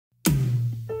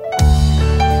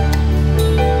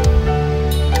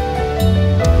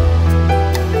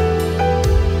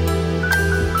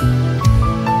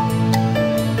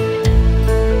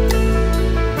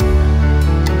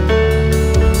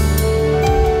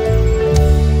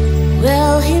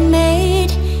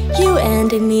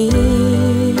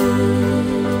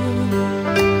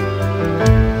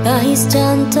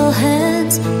gentle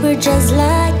hands were just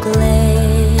like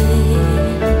clay.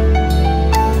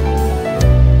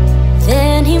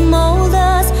 Then he molded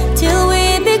us till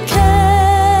we became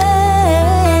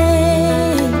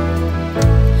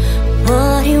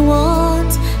what he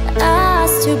wants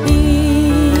us to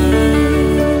be.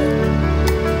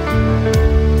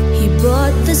 He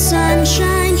brought the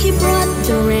sunshine, he brought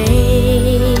the rain.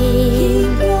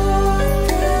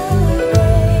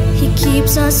 He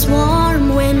keeps us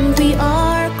warm when we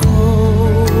are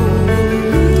cold.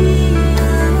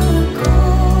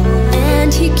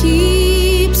 And he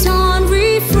keeps on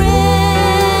refreshing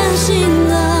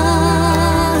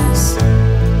us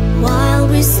while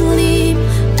we sleep,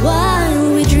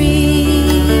 while we dream.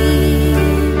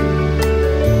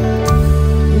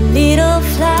 Little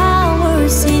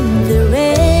flowers in the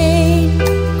rain,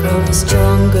 growing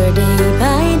stronger day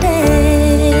by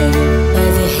day. By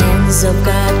the hands of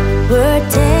God we're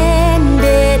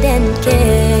tended and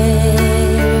cared.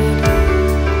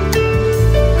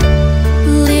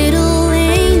 Little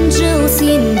angels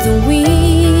in the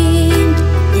wind,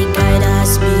 they guide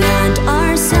us beyond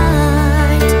our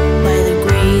sight. By the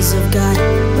grace of God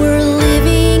we're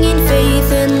living in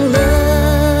faith and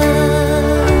love.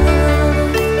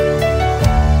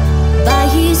 By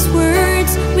his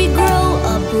words we grow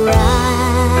upright.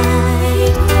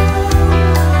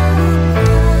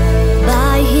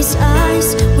 By his eyes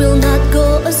we'll not go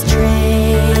astray.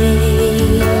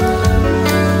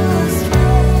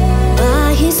 By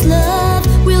his love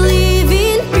we live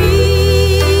in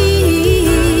peace.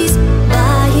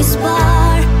 By his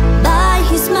power, by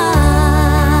his might.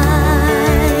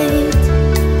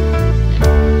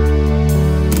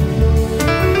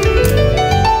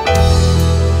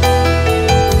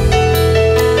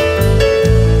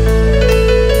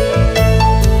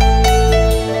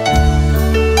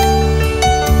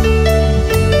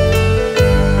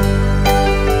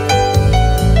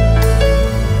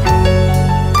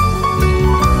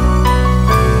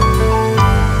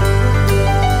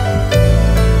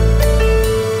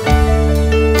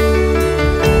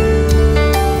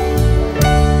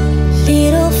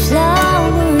 Little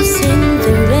flowers in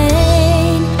the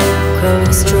rain,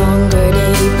 growing stronger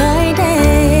day by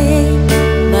day.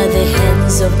 By the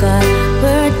hands of God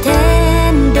we're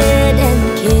tended and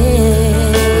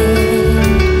cared.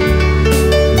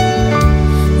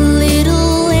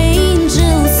 Little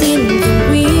angels in the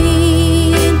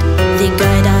wind, they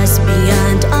guide us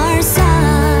beyond our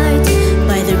sight.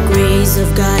 By the grace of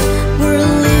God we're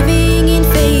living in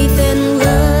faith and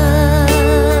love.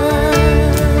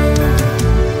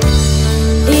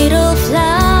 Little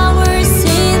flowers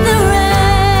in the rain,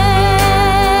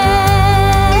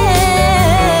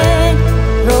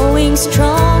 growing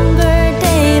stronger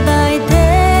day by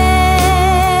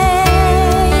day.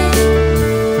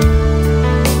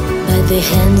 By the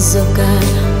hands of God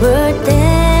we're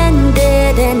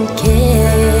tended and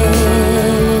cared.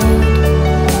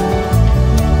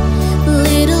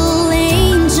 Little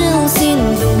angels in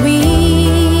the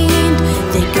wind,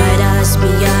 they guide us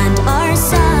beyond our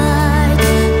sight.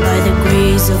 By the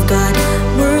grace of God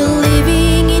we're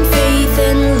living in faith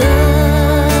and love.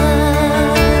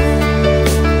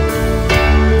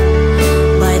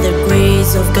 By the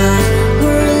grace of God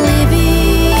we're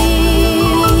living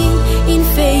in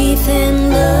faith and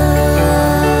love.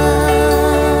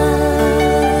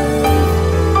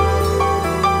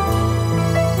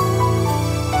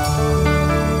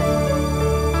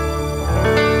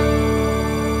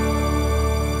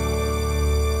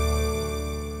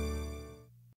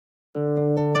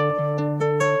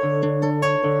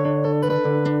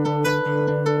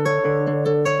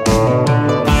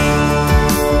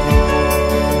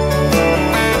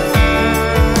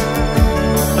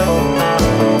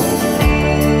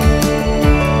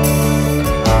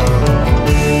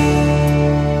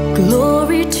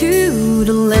 Glory to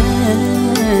the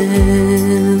Lamb,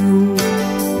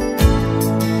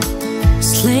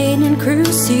 slain and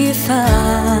crucified.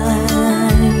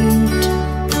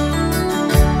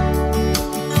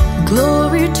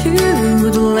 Glory to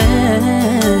the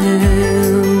Lamb,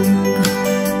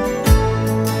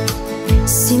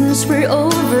 sins were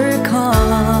overcome.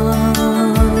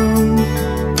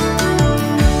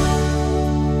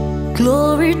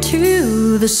 Glory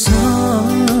to the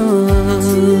Son,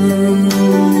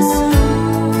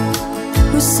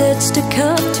 who sets the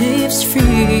captives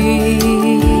free.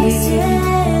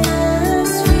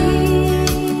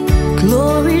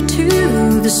 Glory to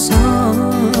the Son,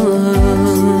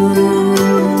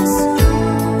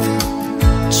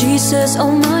 Jesus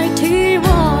Almighty One.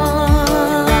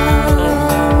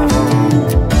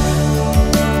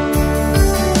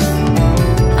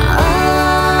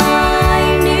 I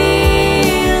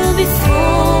need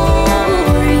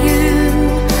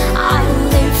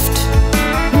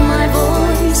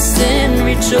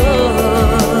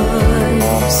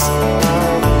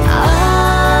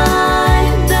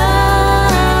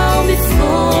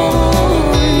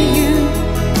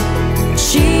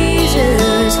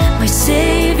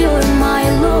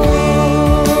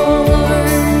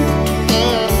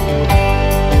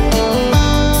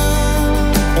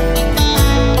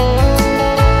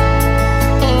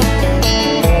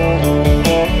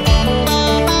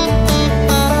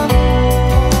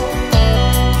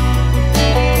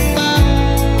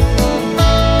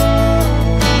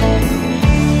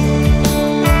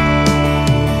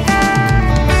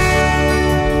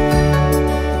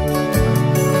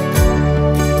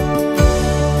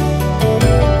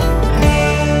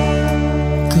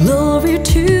Glory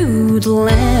to the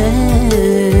Lamb.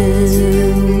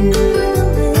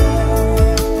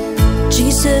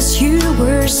 Jesus, you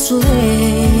were slain.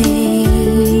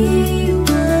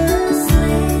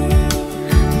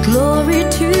 Glory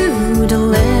to the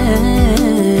Lamb.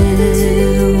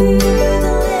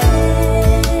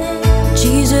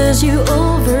 Jesus, you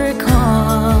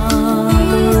overcome.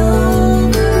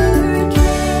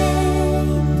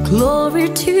 Glory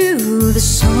to the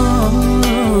Son.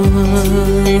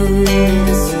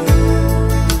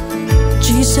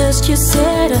 Jesus, you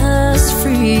set us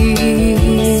free.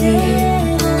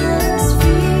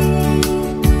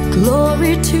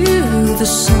 Glory to the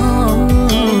Son.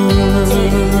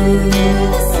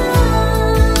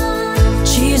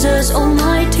 Jesus,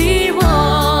 Almighty One.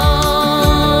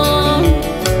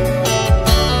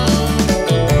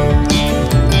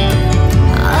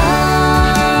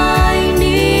 I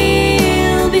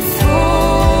kneel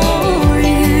before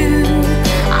you.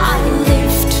 I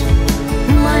lift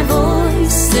my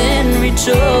voice and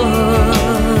rejoice.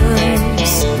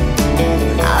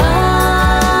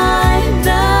 I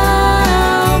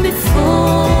bow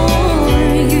before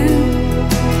you,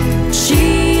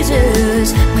 Jesus,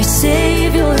 my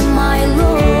Savior, my Lord.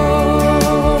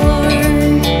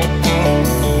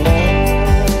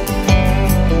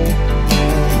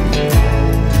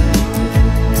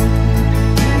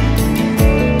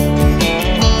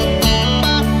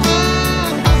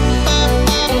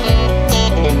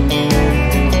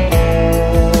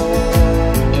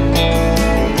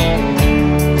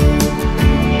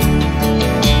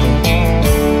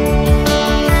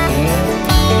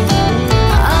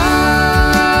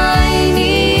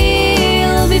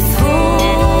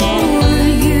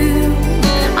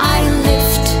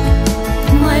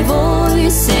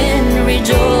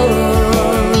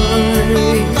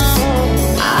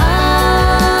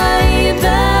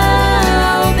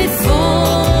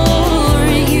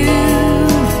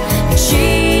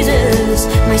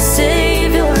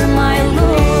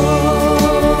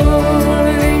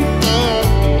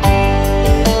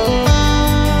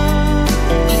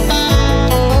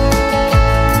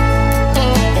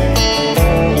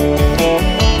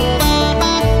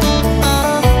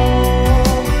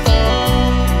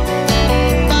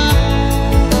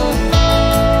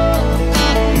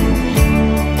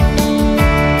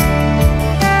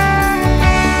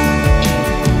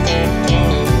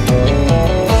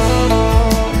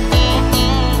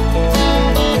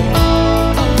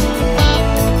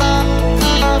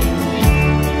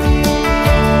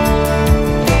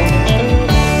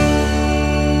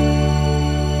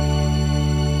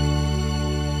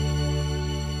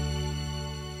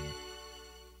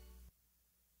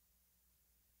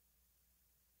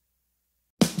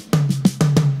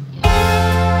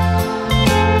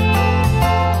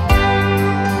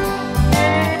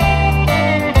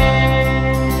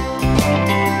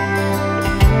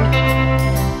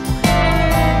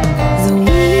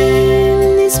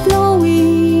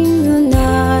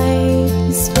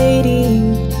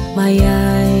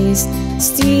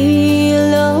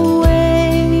 Still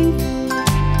awake,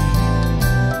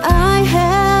 I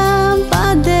have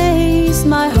bad days,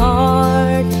 my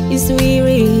heart is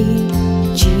weary.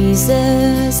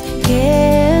 Jesus,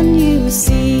 can you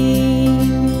see?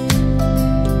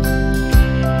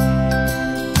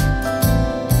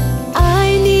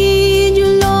 I need you,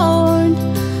 Lord,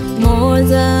 more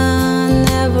than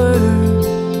ever.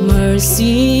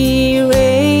 Mercy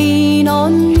rain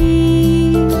on me.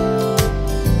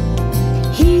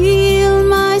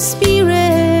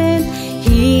 Spirit,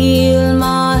 heal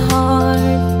my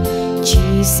heart.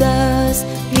 Jesus,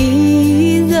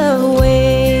 lead the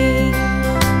way.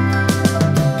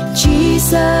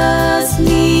 Jesus,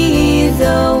 lead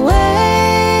the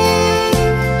way.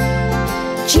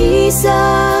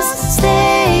 Jesus,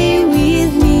 stay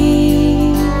with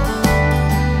me.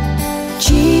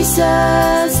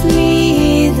 Jesus,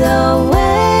 lead the way.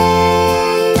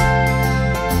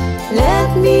 Let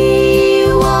me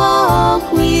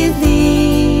walk with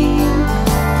thee.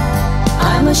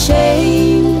 I'm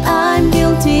ashamed, I'm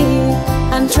guilty,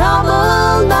 I'm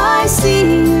troubled by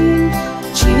sin.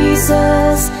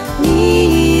 Jesus,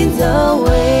 lead the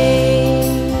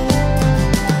way.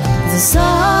 The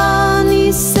sun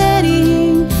is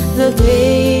setting, the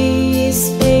day is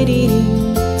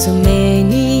fading. Too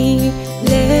many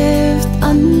left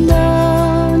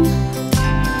undone.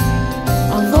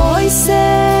 Our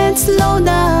voices slow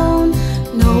down,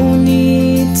 no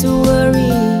need to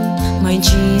worry. My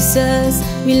Jesus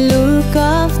will look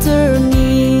after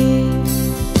me.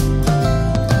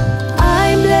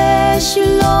 I bless you,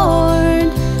 Lord,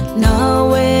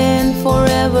 now and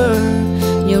forever.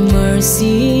 Your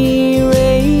mercy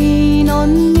reign on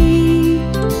me.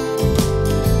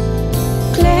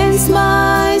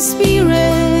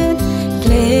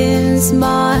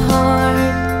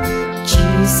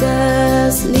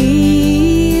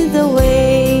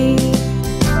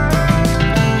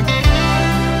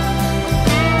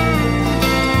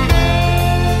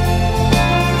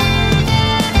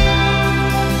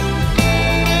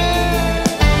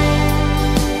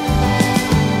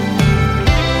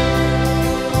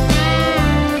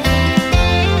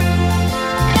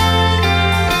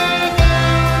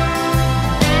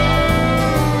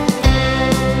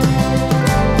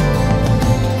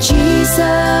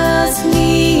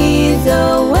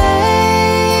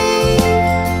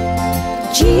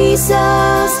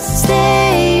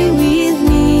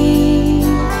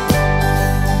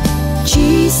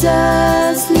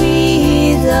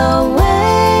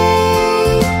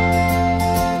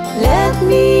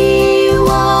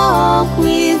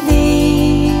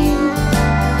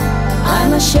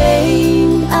 I'm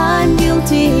ashamed, I'm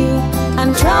guilty,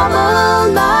 I'm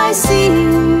troubled by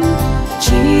sin.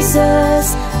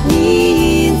 Jesus,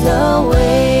 lead the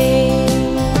way.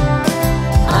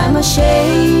 I'm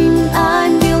ashamed,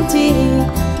 I'm guilty,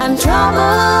 I'm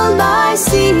troubled by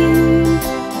sin.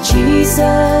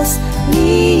 Jesus,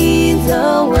 lead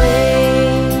the way.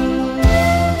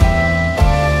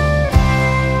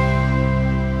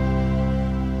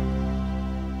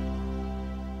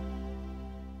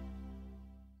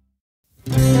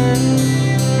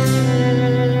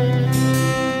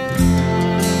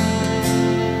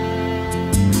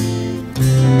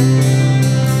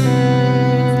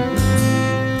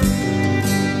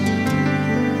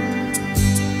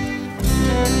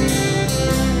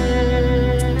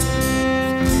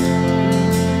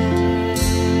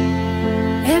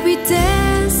 Every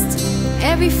test,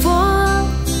 every fall,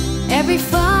 every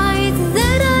fight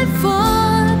that I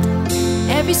fought,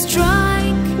 every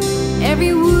strike,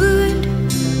 every wound,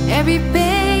 every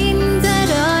pain that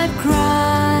I've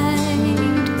cried,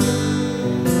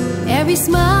 every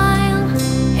smile,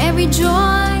 every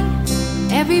joy,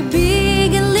 every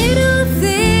big and little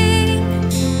thing,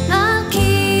 I'll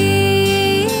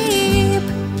keep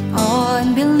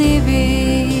on believing.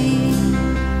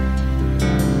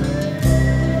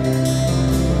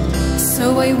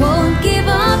 So I won't give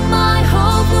up my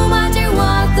hope, no matter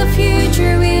what the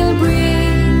future will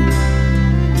bring.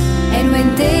 And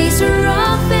when days are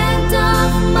rough and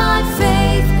tough, my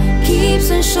faith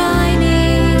keeps on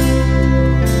shining.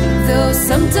 Though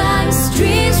sometimes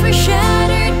dreams were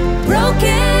shattered,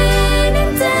 broken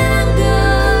and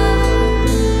tangled,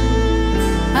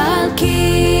 I'll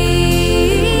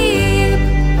keep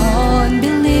on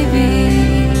believing.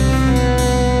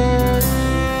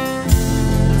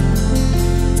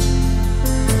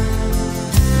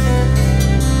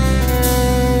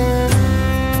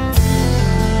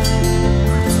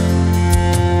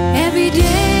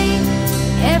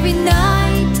 Every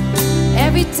night,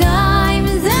 every time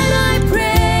that I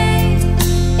pray,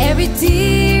 every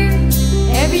tear,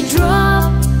 every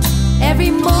drop,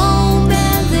 every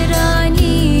moment that I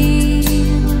need,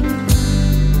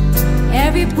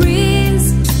 every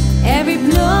breeze, every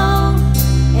blow,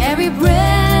 every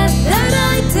breath that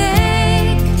I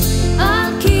take,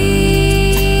 I'll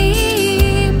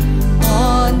keep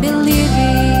on believing.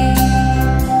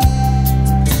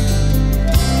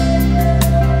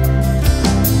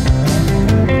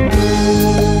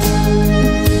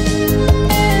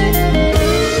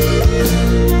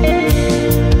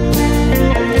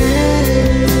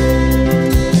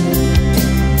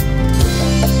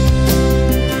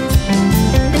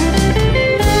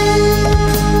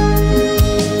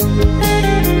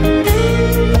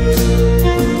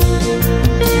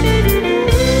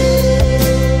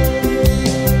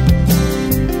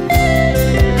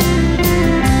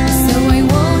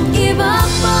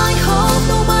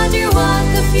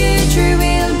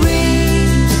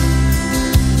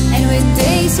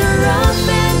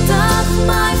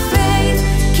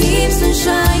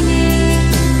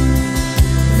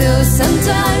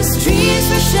 Sometimes dreams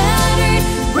were shattered,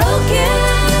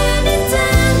 broken and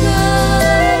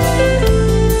tangled,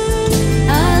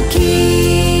 I'll keep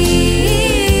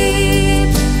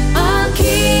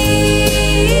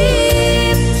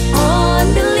on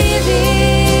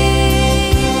believing.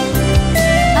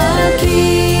 I'll keep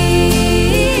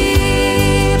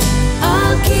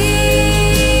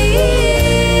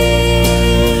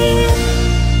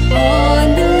on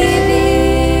believing.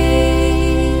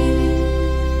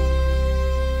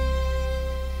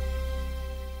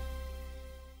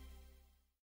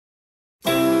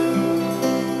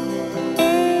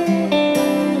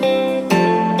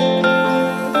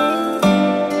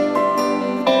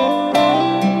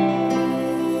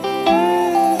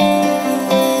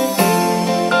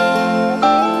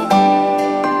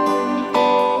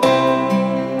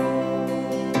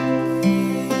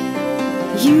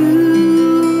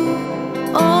 You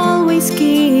always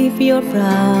keep your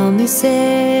promises.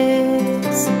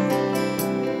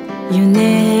 You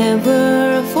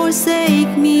never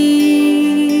forsake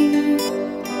me.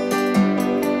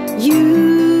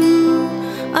 You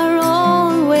are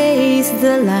always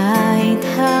the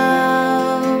lighthouse.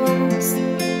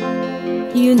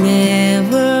 You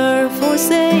never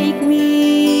forsake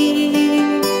me.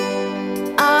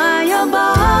 I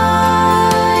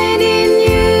abide in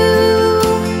you.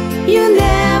 You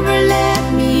never let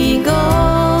me go.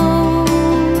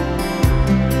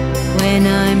 When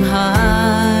I'm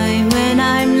high, when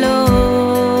I'm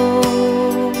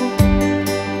low,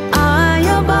 I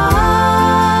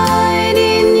abide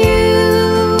in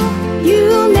you. You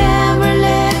never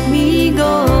let me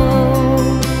go.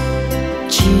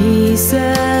 Jesus.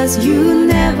 Jesus, you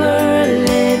never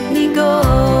let me go.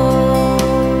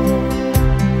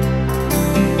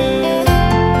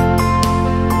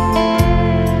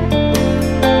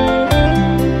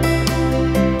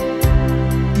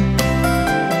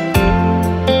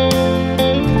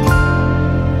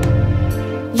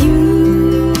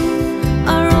 You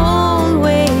are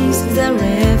always the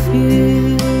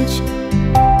refuge,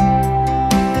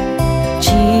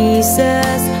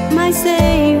 Jesus, my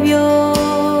Savior.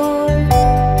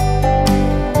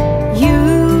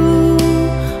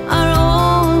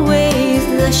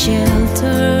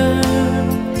 Shelter,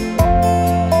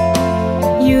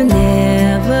 you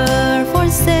never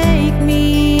forsake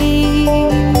me.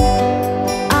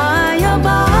 I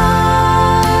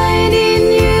abide in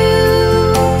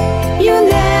you, you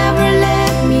never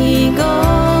let me go.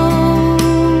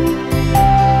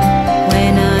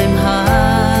 When I'm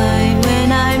high,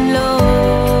 when I'm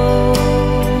low,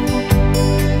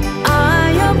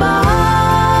 I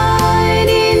abide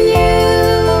in you,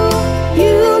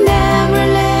 you never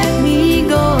let me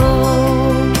go.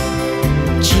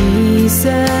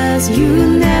 Jesus, you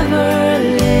never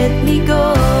let me go.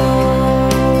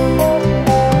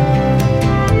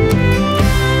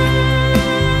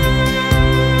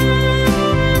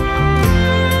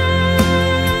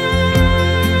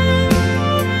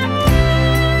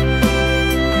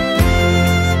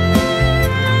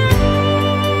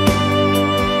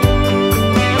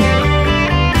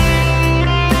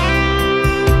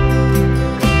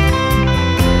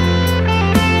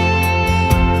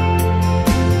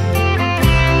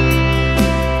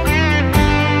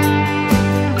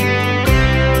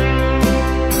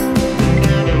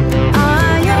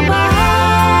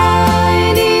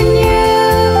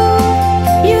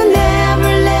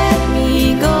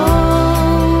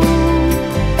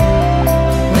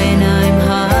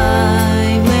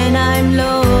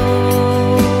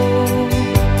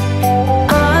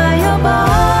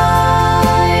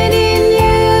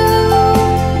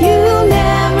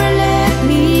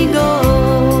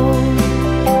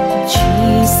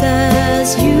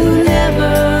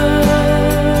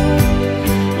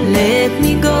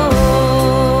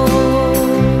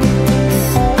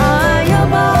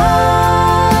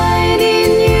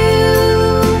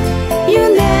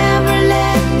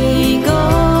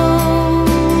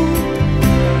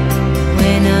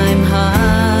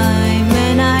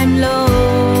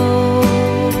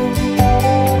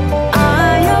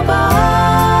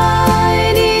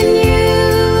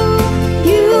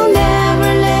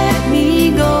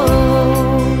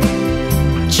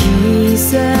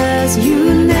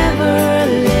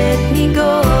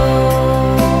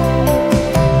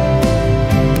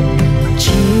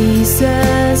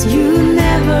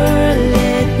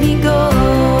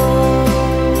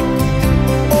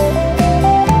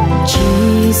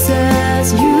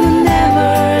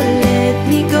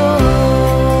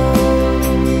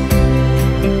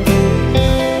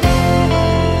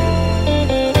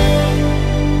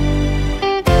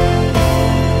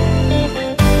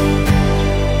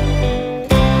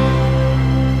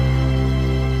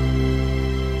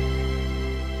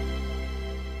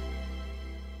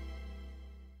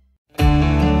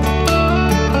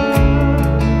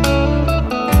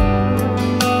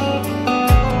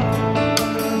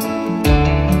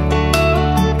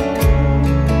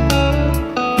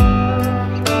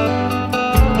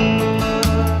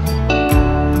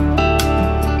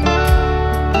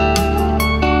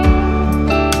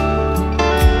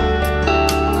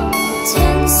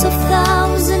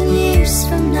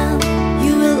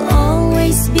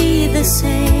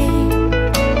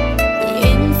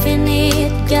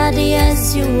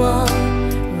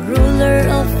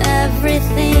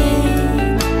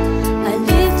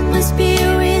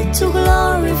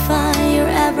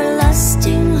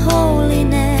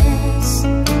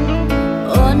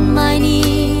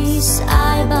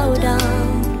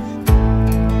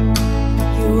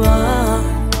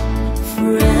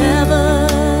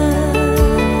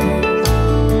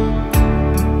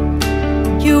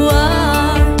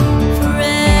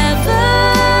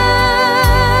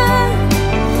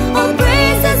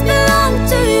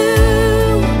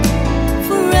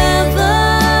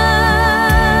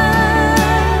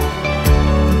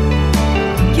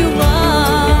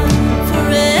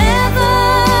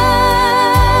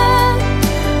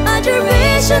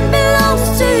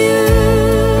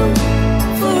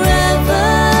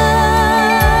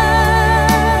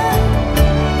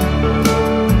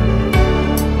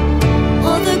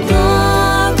 All the glory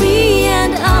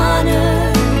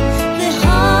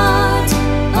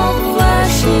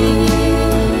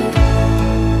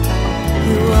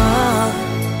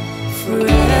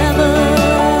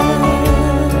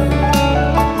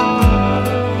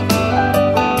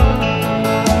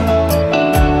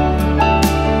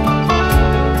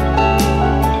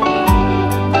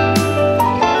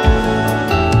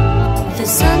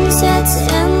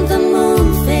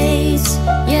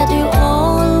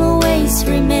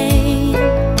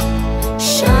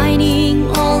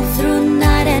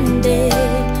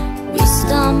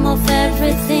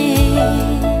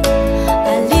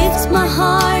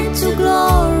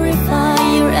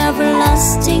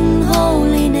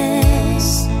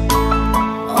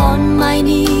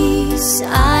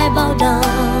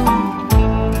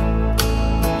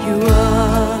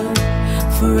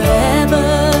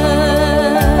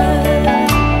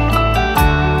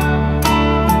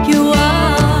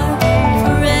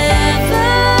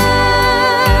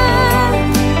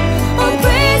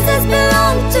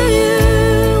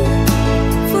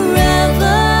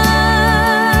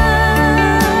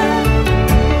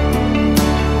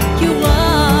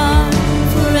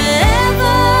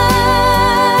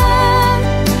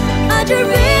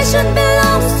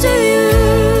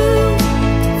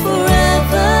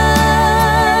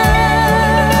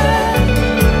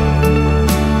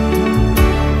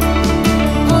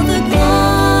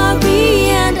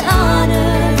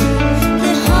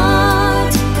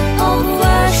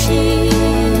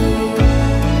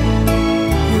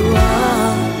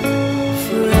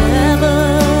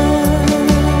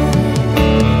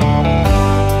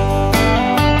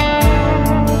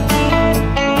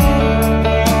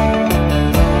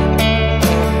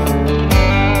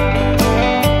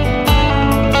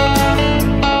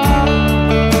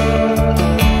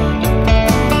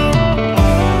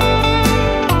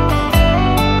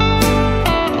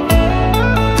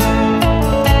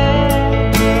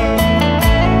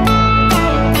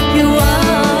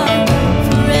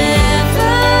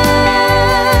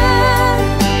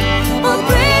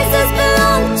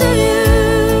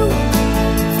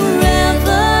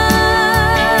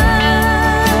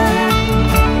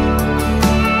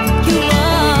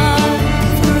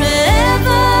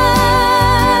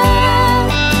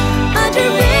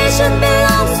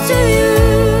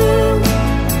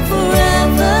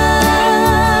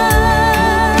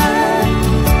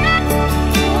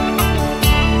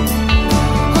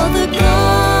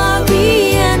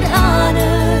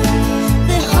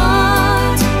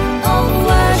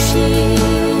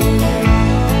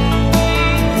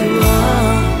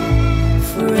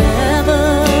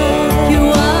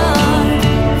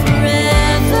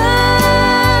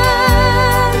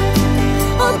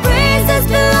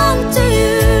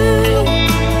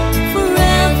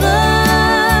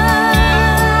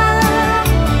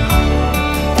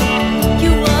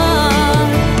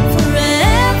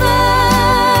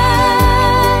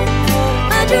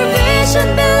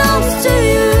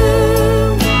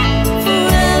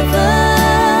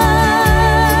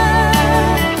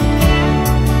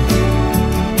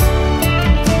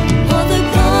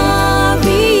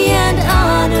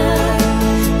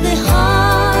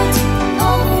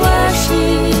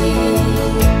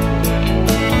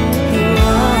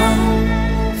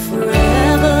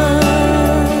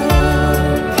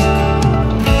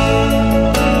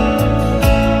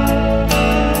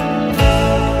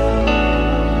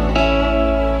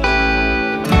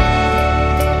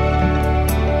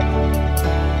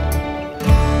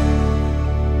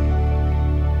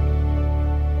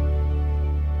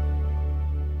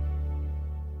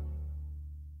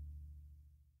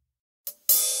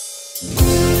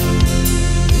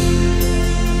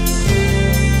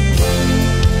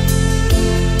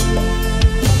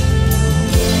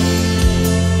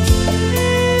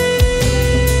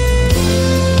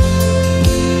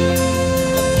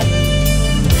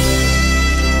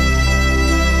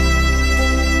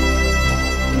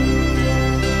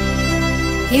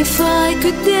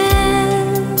could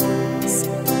dance,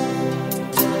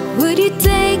 would you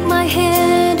take my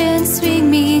hand and swing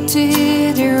me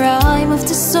to the rhyme of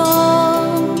the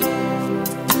song?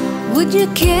 Would you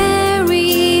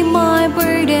carry my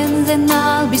burden, then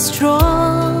I'll be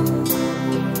strong.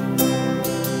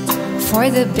 For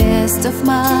the best of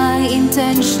my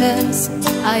intentions,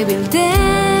 I will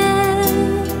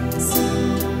dance.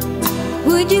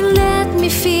 Would you let me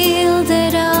feel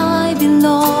that I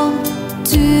belong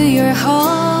to your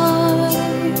heart?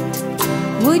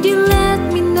 Would you let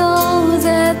me know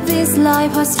that this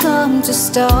life has come to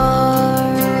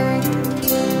start?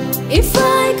 If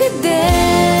I could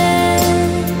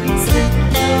dance,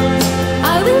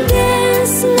 I will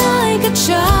dance like a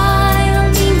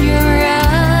child in your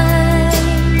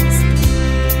eyes.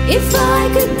 If I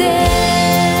could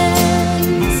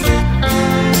dance,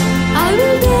 I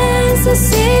will dance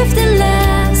as if the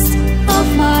last of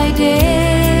my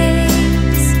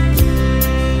days.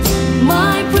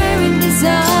 My prayer and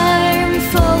desire,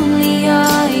 if only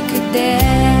I could dance.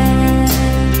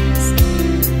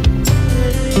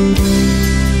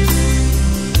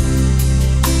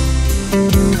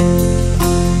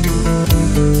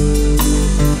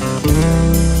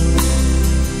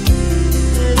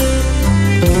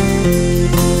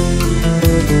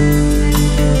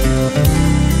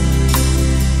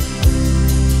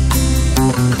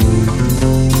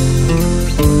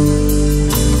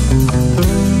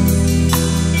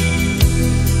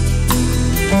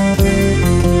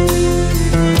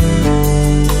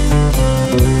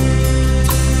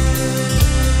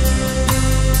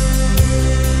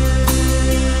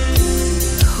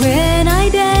 When I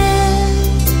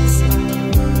dance,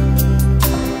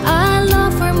 I'll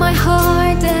offer my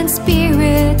heart and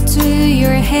spirit to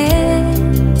your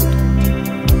hand.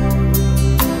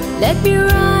 Let me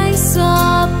rise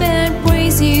up and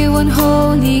praise you on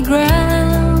holy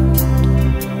ground.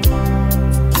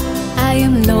 I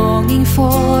am longing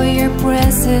for your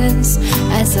presence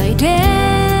as I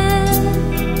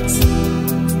dance.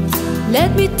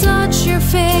 Let me touch your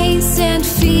face and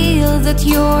feel that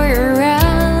you're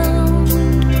around.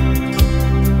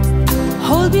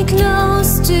 Hold me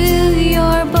close to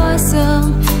your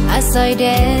bosom as I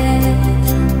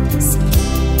dance.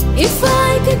 If I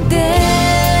could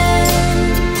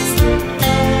dance,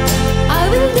 I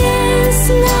will dance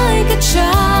like a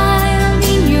child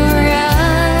in your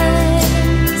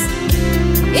eyes.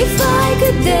 If I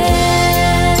could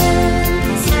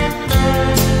dance,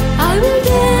 I will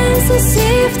dance as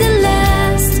if the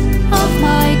last of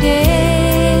my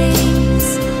days.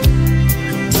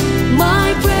 My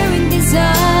prayer and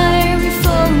desire, if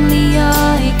only I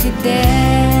could dance.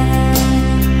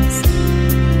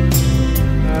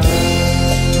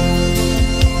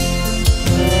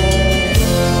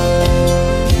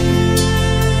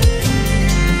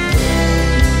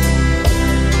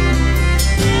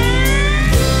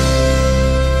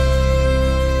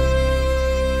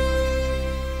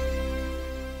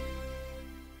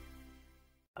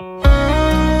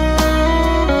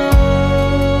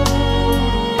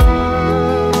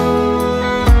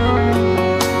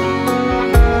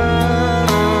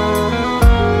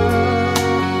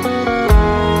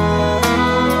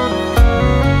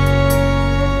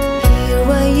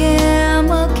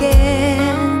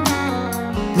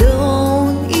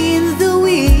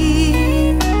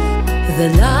 The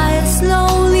light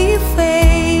slowly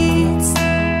fades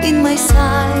in my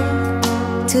sight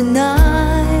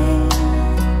tonight.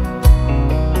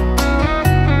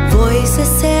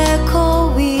 Voices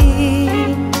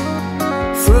echoing,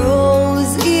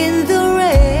 froze in the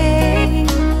rain.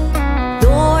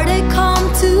 Lord, I come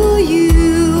to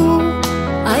you,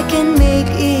 I can make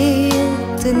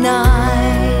it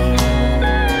tonight.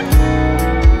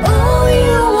 Oh,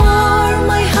 you are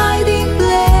my hiding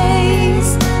place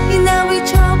in every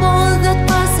trouble that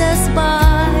passes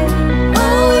by.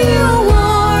 Oh, you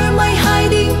are my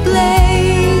hiding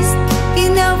place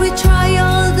in every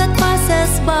trial that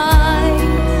passes by.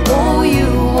 Oh, you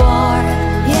are,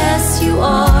 yes, you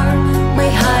are my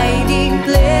hiding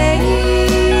place.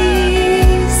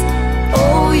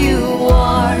 Oh, you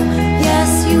are,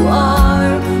 yes, you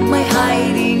are my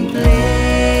hiding place.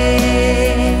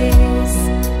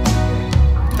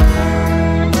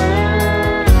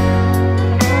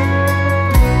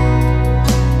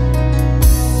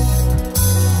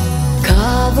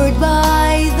 Covered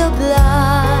by the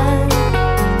blood,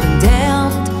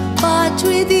 condemned but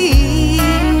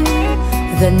redeemed,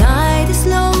 the night is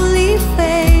slowly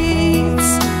fading.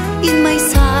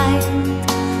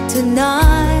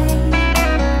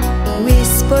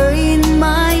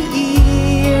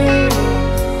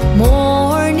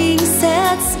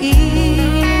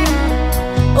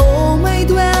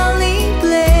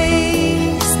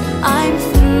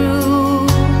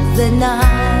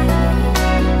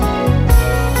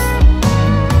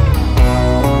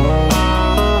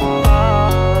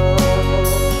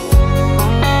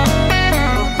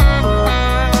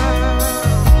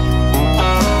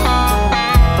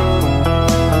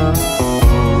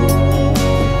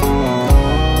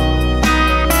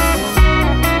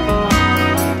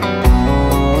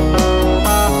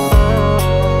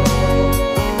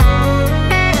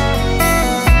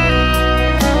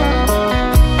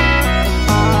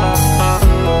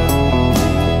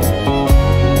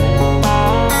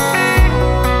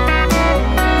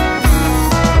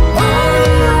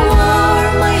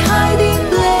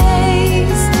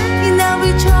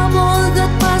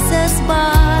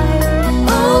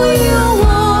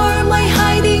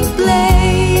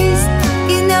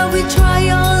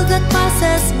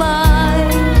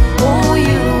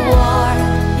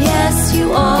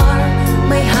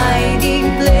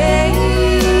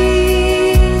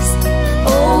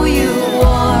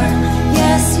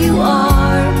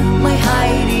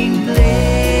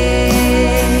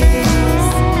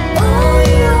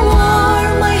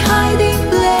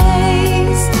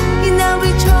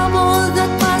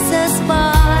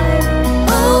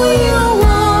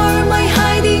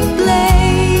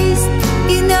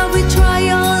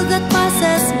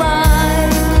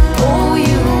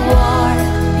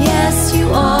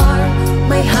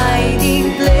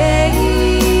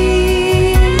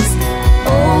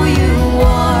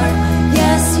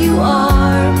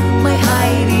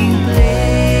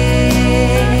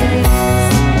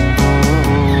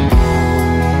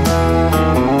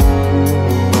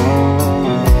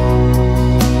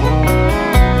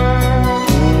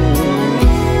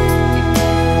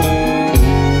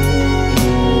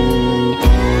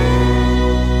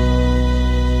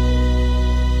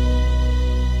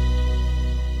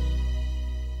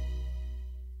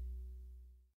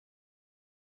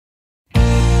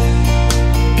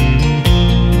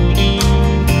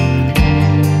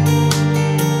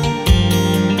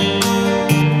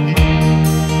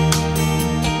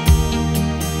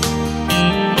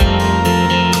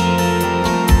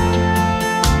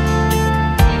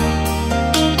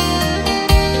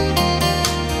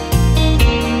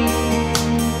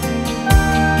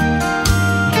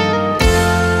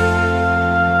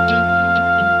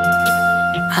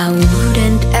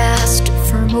 haven't asked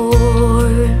for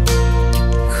more.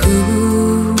 Who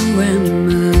am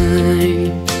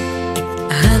I?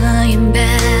 I am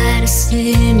bad, a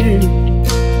sinner,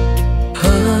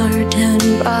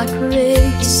 pardoned by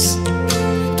grace.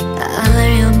 I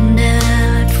am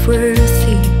not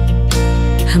worthy,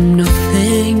 I'm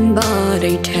nothing but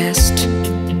a test.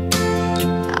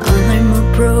 I'm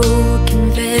a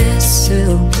broken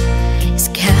vessel,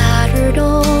 scattered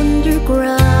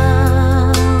underground.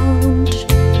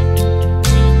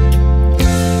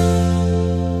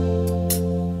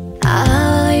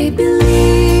 I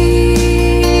believe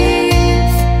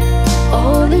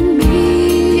all in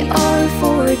me are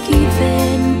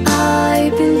forgiven. I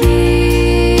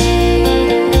believe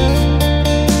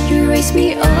you raise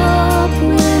me up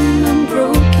when I'm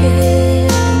broken.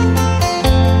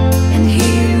 And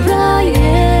here I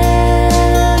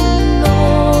am,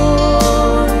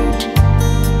 Lord,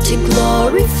 to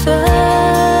glorify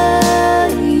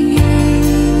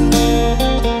you,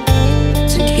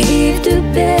 to give the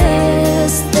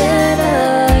best that I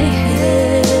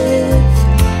have.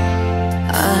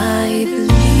 I believe.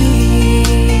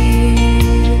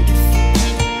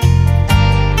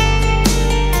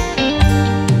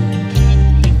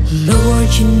 Lord,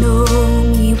 you know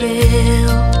me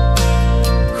well.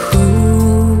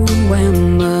 Who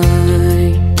am I?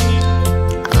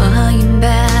 I am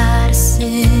bad, a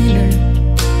sinner,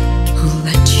 who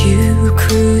let you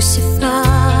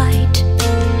crucified.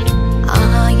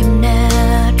 I am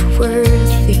not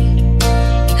worthy,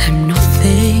 I'm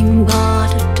nothing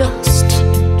but a dust.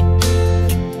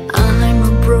 I'm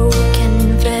a broken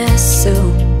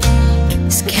vessel,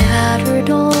 scattered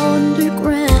on the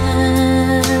ground.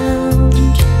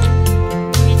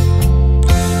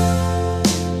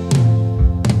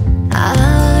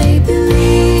 I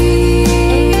believe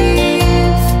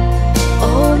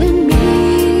all in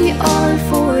me are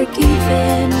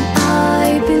forgiven.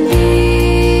 I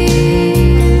believe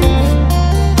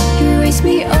you raise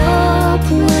me up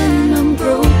when I'm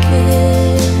broken.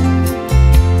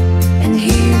 And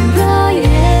here I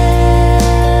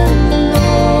am,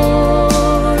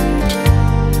 Lord,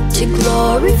 to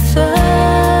glorify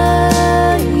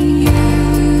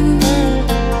you,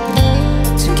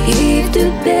 to give the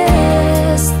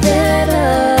best that I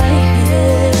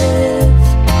have.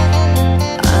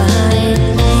 I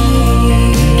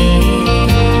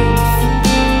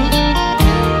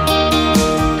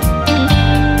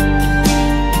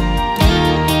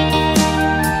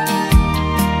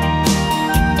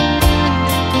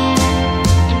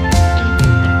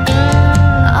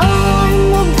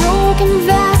I'm a broken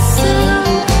vessel,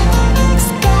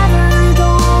 scattered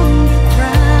on the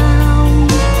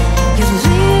ground. You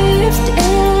lived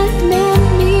and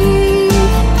made me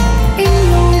in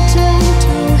your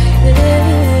gentle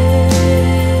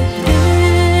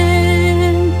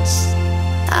hands.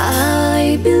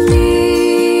 I believe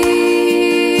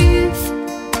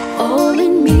all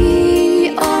in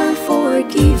me are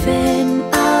forgiven.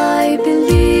 I believe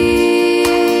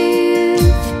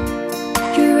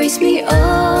you raise me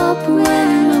up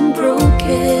when I'm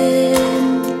broken.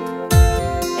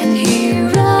 And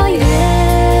here I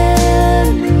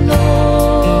am,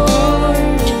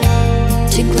 Lord,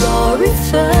 to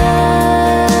glorify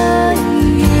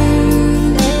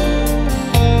you,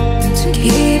 to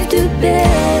give the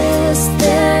best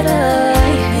that I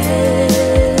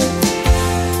have.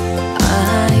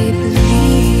 I believe.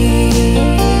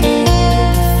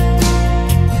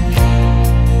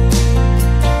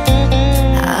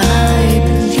 I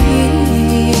believe.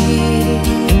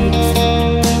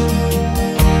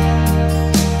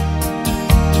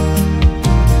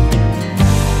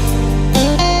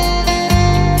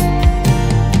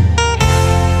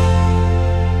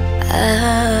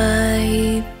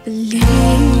 I believe.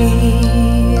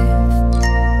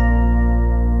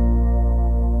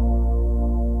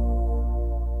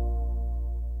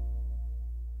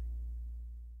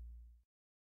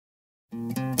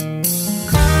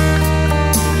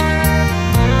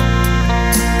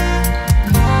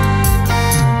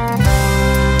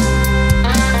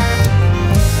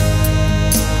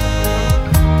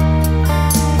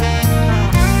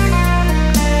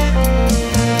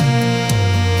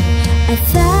 A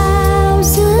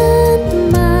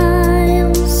thousand miles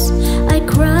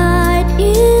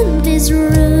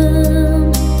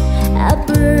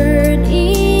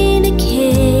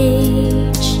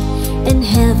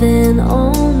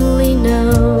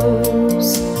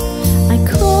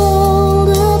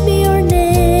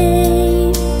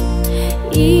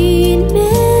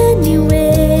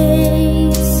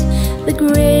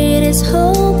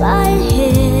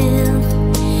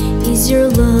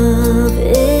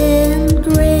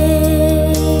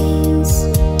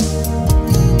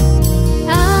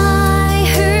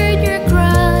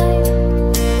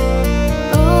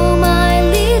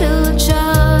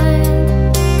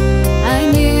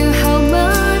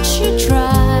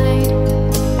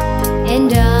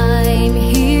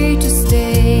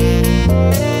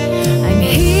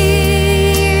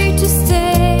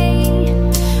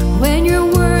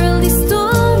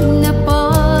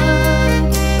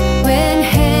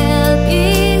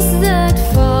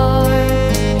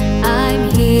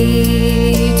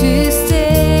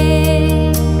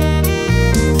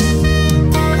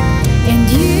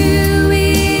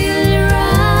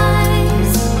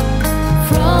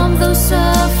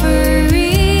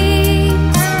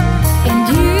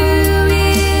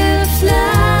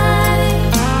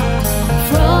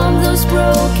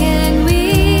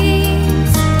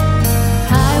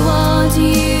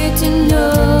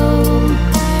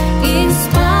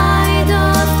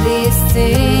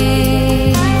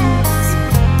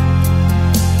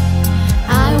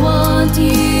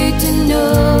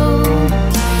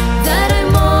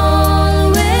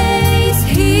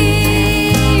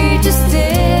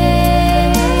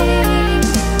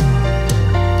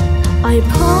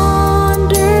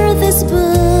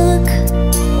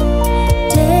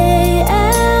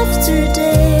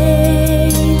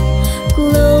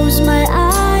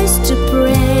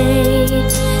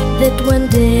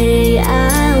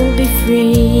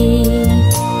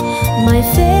my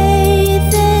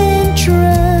faith and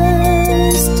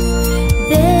trust.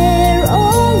 They're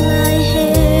all I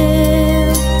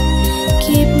have.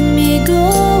 Keep me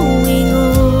going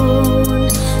on,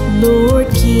 Lord,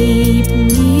 keep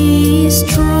me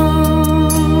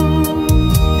strong.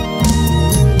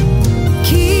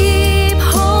 Keep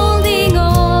holding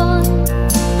on,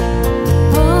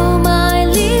 oh my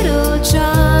little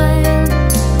child.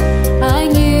 I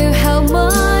knew how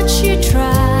much you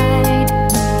tried,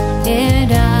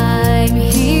 and I'm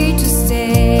here to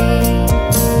stay.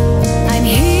 I'm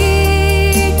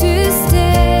here to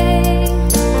stay.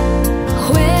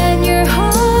 When your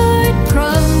heart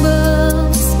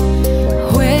crumbles,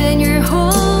 when your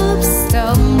hope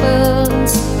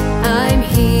stumbles, I'm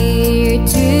here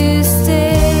to stay.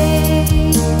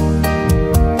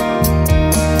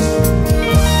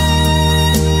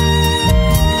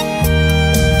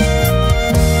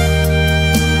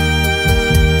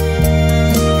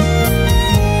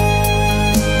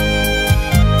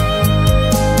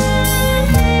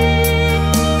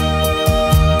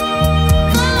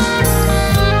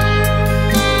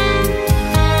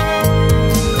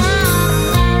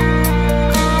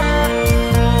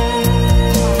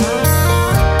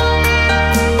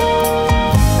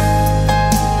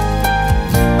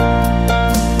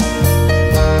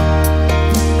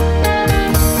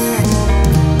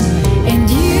 And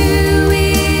you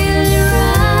will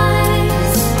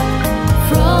rise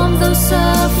from those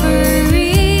sufferings,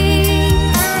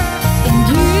 and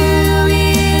you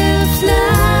will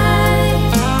fly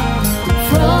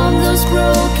from those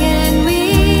broken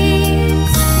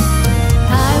wings.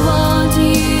 I want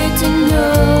you to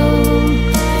know,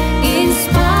 in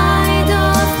spite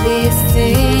of these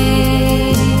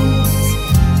things,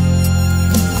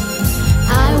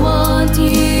 I want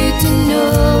you to know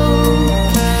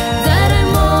that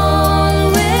I'm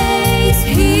always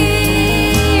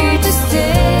here to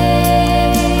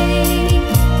stay.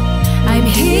 I'm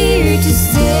here to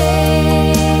stay.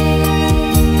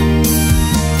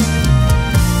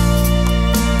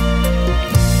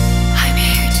 I'm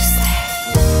here to stay.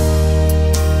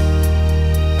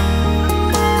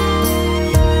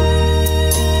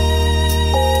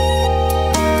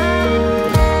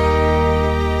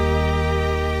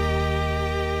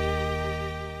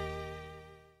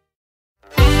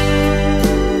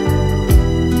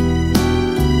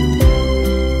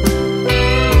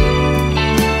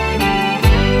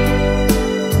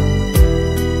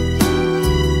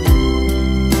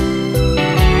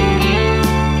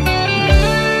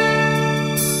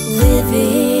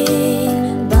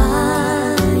 Living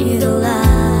by the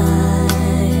light,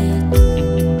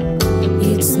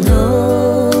 it's no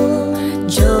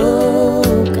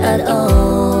joke at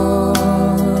all.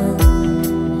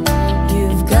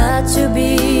 You've got to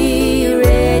be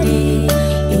ready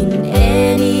in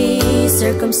any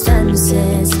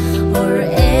circumstances or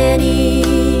any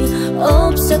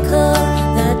obstacle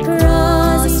that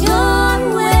crosses your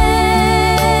way.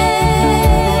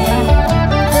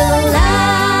 The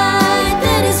light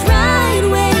that is right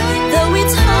way, though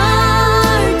it's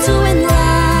hard to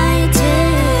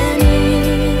enlighten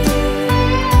it.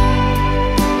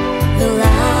 The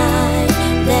light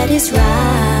that is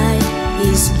right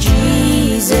is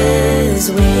Jesus'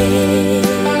 way.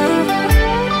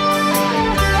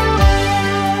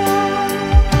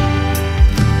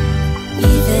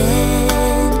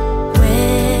 Even when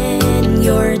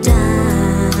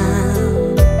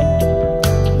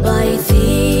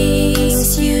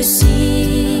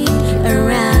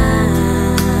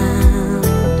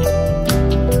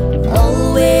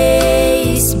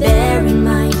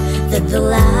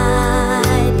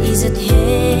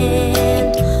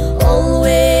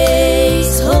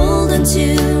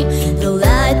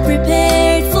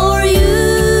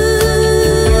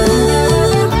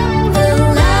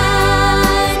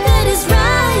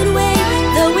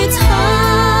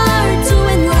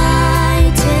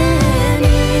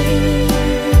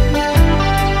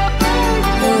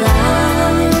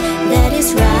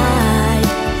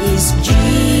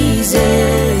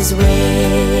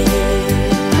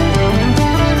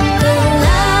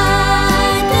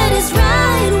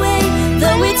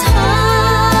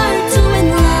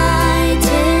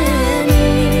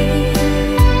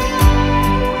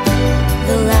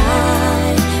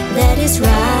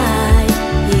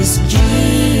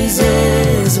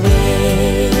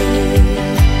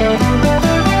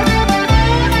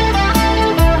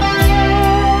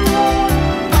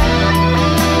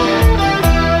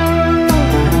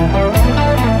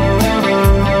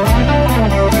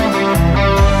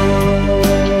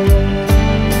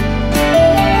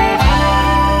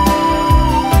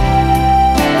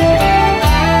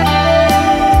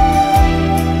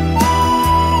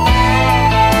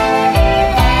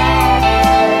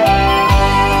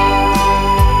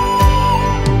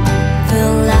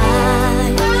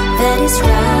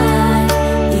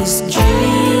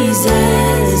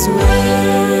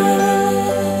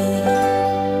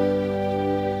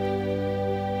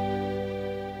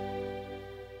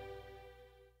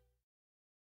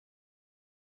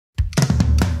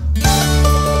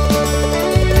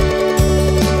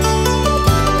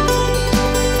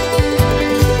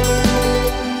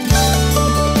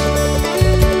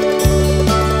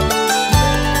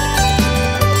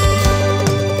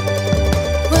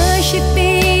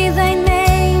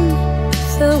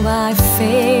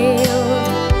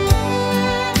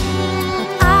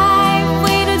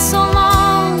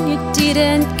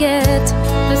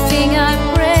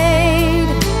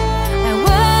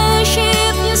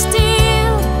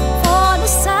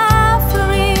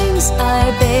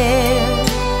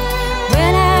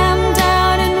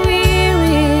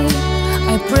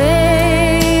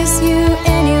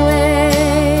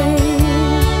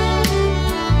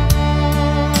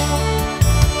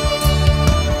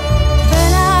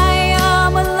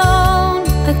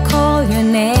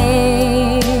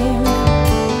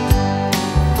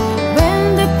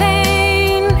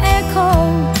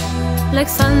like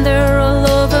thunder all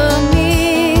over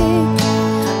me.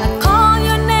 I call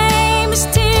your name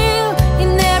still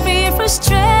in every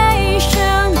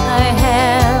frustration I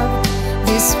have.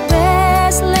 These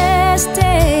restless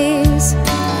days,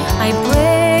 I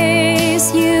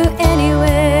praise you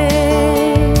anyway.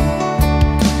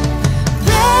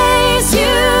 Praise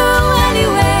you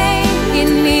anyway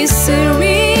in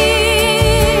misery.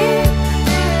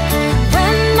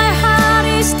 When my heart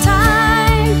is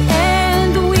tired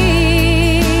and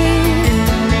weak,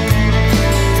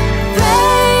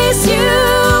 praise you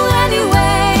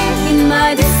anyway in my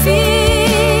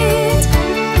defeat.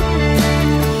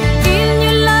 In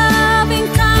your loving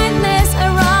kindness I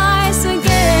rise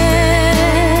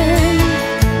again.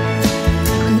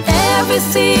 And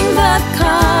everything that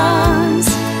comes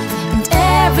and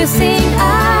everything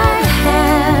I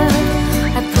have,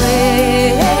 I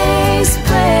praise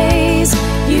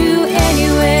you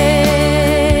anyway.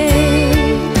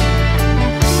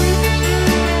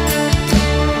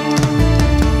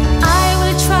 I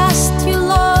will trust you,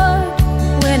 Lord,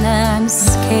 when I'm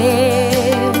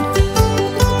scared.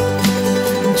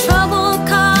 When trouble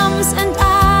comes and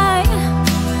I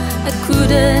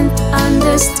couldn't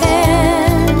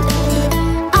understand,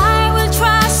 I will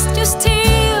trust you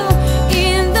still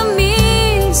in the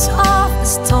midst of the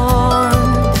storm.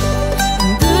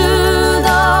 And good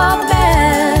or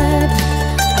bad,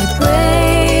 I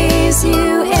praise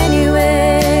you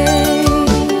anyway.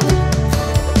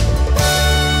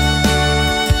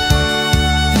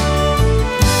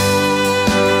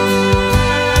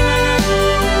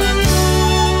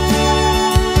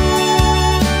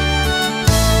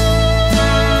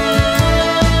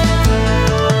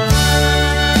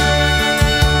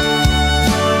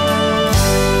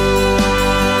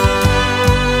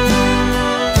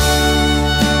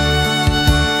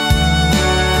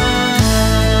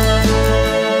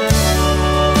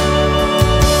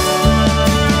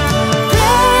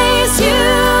 Praise you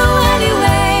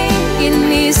anyway in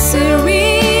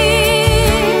misery.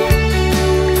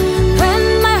 When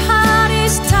my heart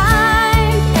is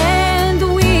tired and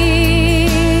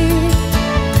weak,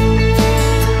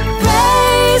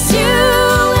 praise you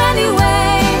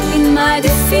anyway in my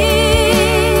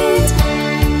defeat.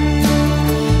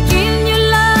 In your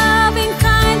loving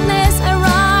kindness I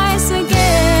rise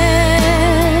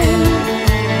again.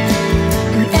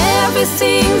 And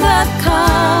everything that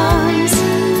comes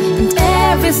and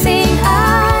everything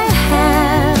I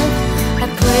have, I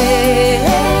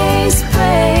praise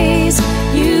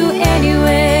you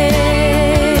anyway.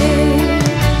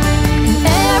 And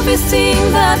everything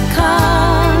that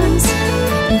comes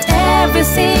and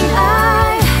everything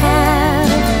I have,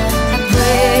 I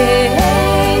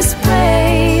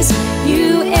praise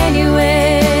you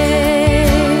anyway.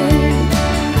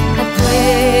 I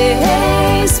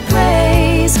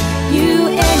praise you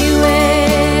anyway.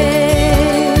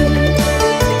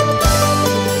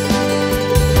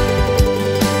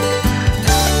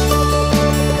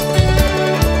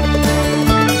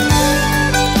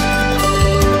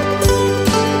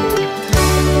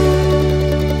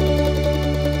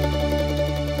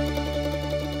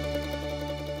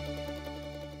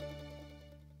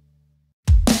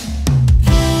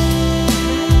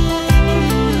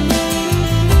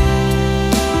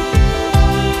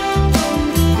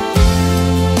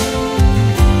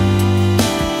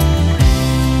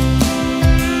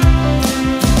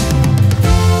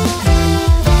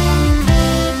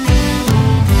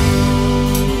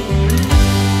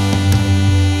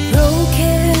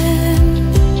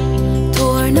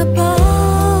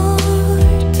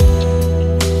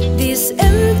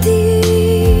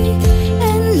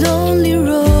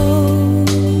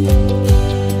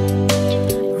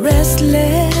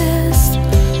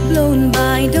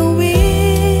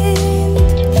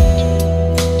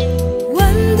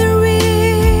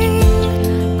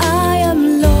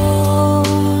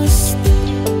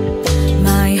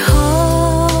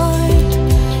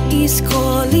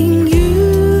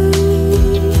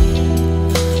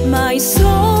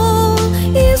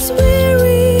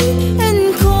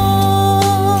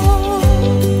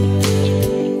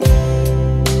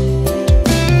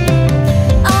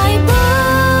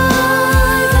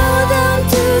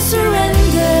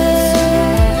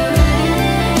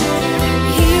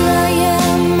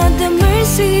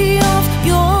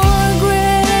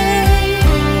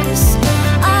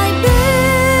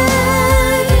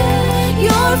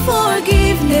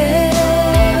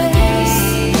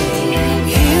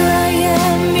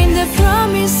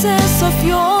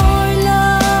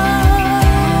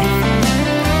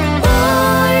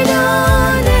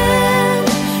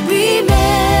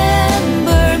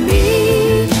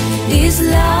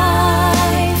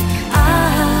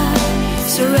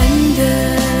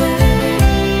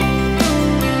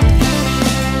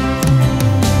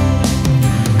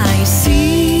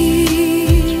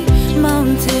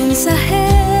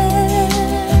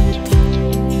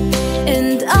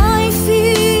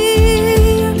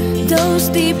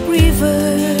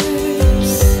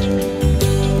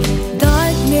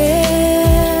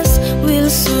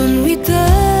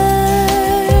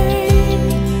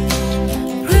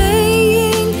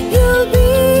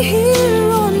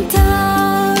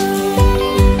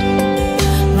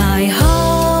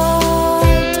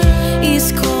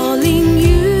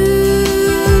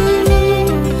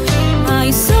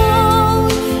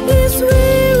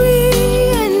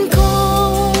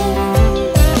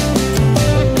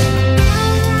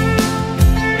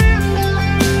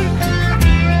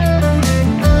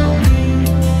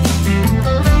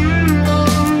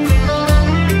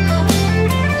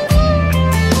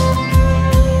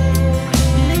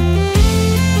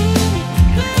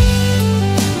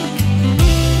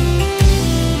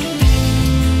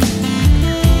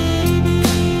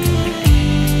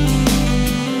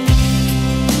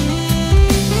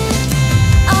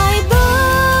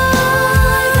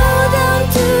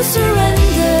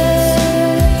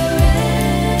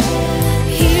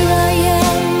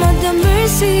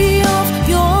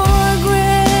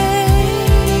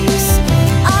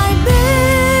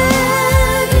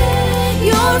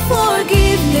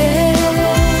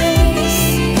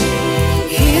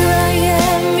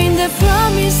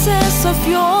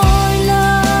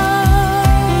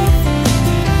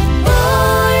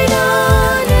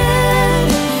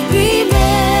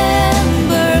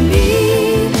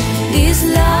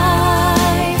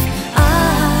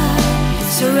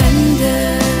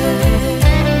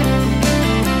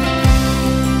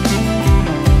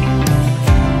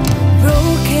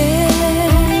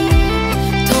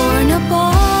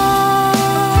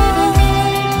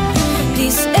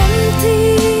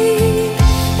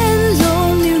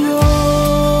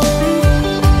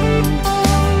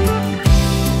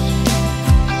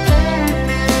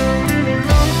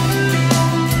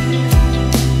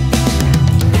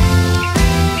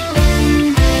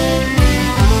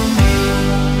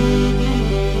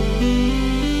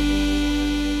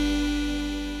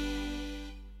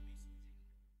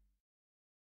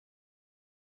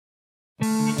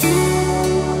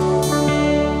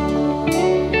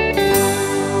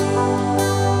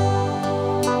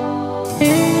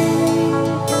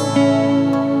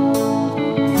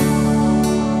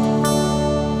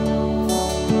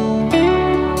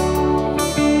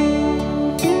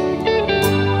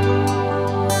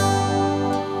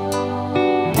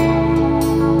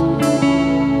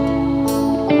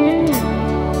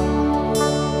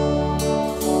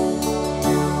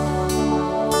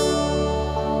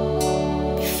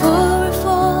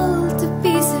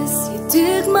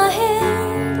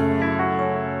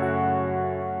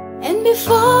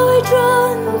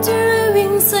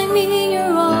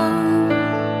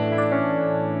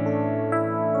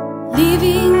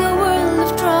 facing a world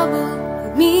of trouble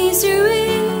and misery,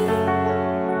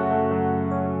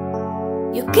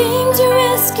 you came to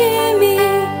rescue me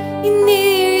in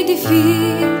near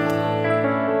defeat.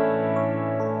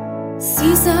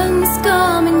 Seasons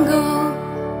come and go,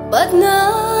 but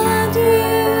not you.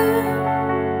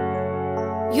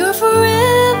 You're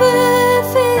forever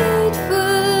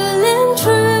faithful and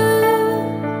true.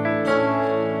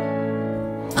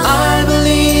 I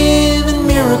believe in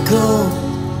miracles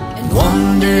and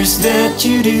wonders that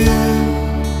you do.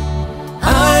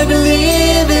 I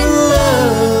believe in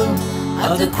love,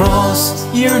 at the cross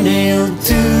you're nailed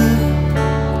to.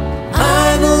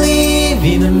 I believe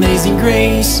in amazing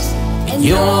grace and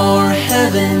your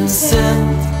heaven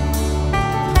sent.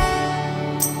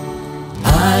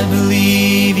 I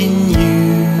believe in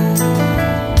you.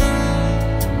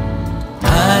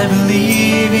 I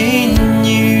believe in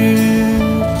you,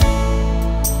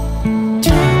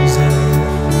 Jesus.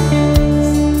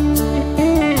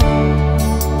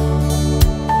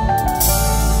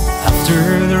 After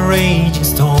the raging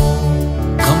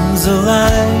storm comes a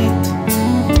light.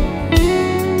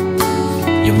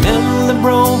 You mend the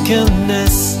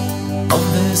brokenness of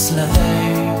this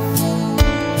life.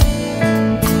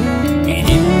 And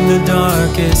in the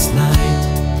darkest night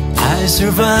I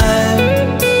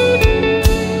survive.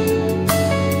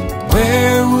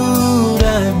 Where would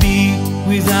I be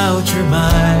without your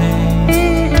might?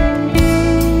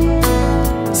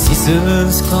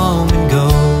 Seasons come and go,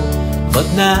 but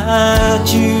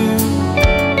not you.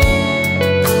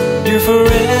 You're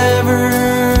forever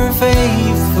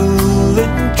faithful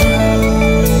and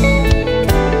true.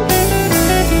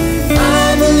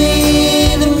 I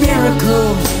believe in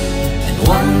miracles and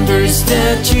wonders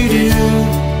that you do.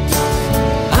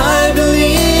 I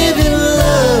believe in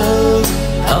love,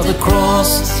 at the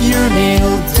cross you're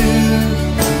nailed to.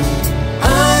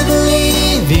 I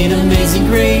believe in amazing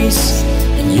grace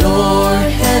and your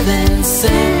heaven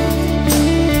sent.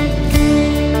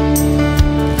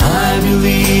 I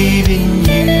believe in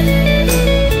you.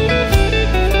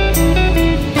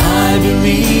 I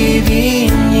believe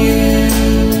in you.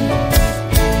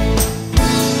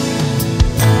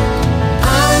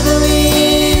 I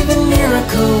believe in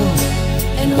miracles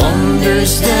and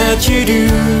wonders that you do.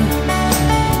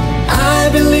 I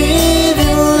believe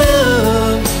in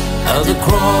love, at the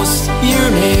cross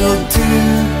you're nailed to.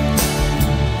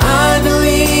 I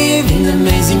believe in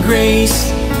amazing grace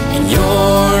and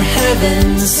your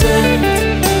heaven sent.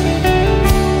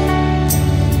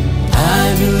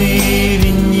 I believe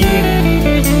in you.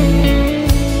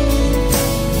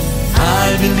 I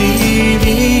believe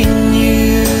in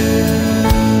you,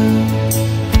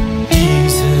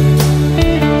 Jesus.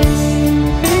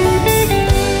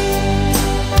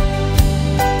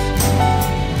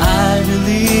 I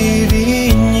believe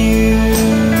in you,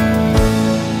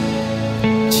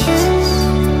 Jesus.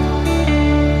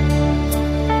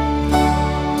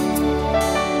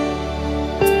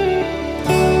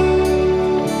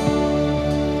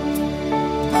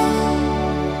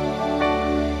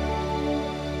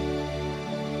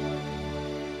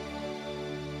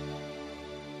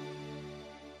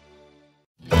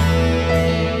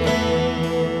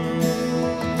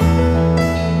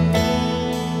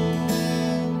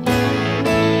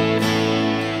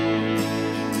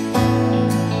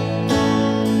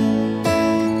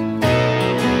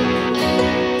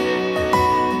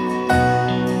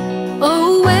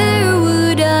 Oh, where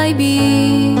would I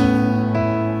be?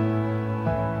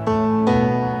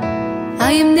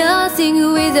 I am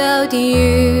nothing without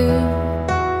you.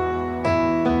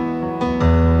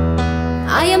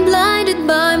 I am blinded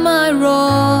by my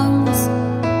wrongs.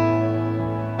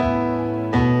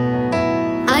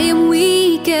 I am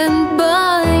weakened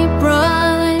by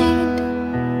pride.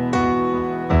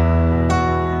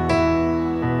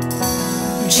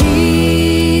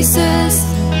 Jesus,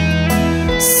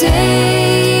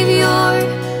 Savior,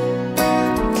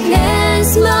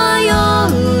 cleanse my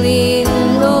all in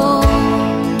all.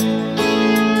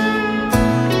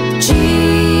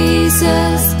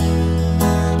 Jesus,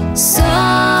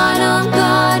 Son of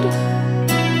God,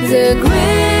 the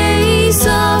grace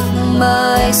of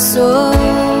my soul.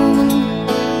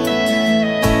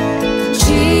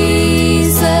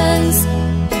 Jesus,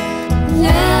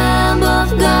 Lamb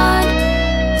of God,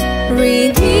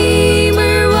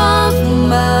 Redeemer of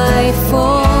my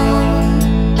fall.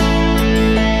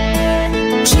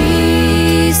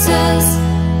 Jesus,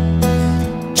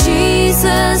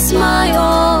 Jesus, my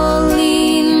all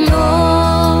in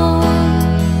all.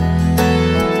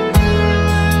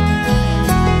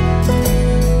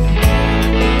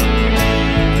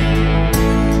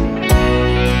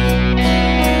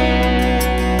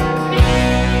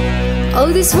 Oh,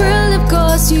 Though this world have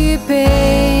caused you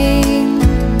pain,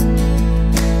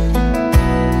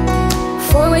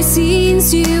 for my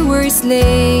sins you were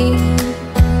slain.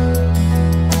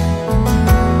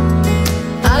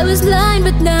 I was blind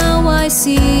but now I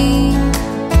see.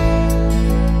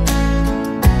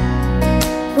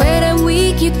 When I'm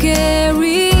weak you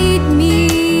carried me.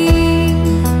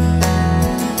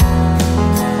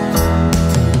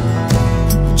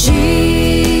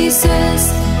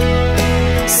 Jesus,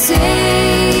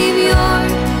 Savior,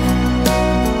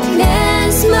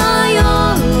 cleanse my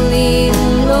only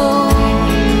Lord.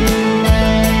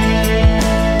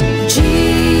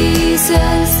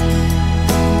 Jesus,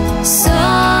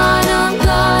 Son of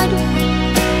God,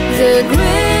 the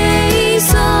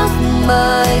grace of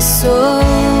my soul.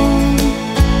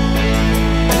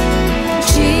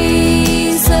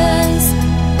 Jesus,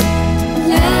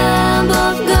 Lamb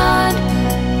of God,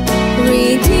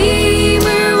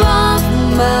 Redeemer of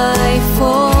my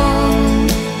fall.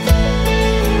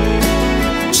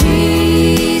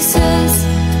 Jesus,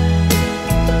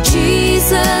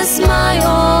 Jesus, my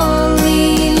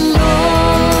only Lord.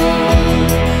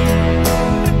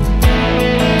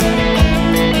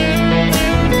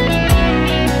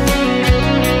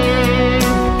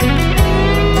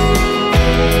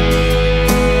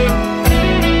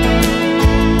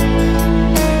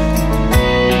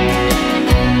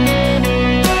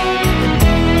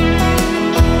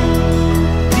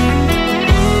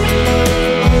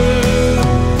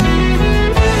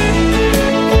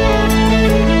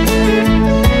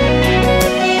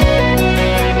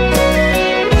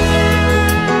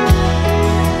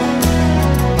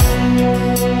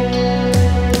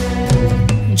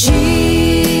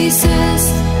 Jesus,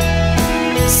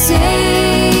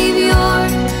 Savior,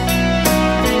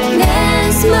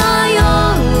 cleanse my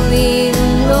only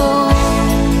Lord.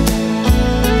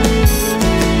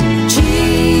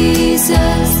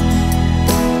 Jesus,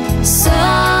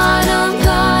 Son of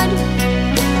God,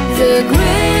 the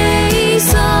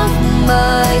grace of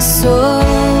my soul.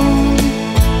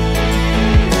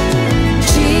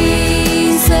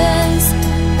 Jesus,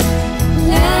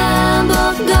 Lamb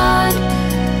of God,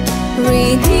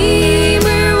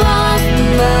 Redeemer of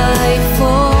my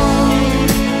fall.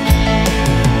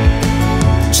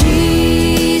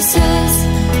 Jesus,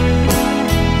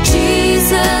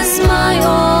 Jesus, my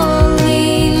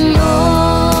only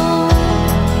Lord.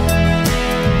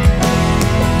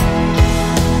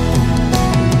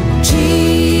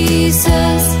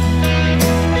 Jesus,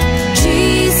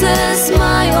 Jesus,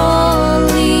 my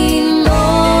only Lord.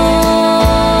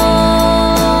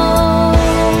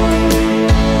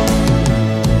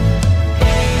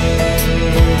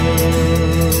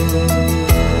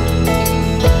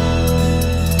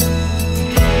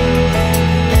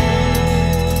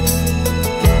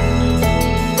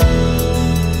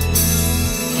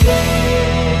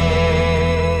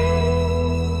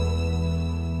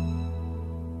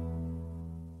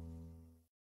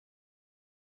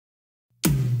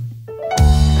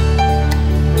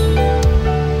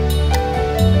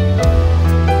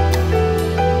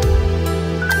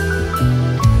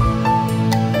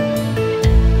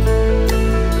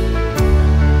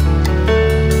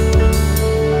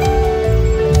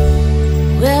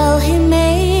 Well, he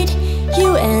made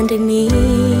you and me.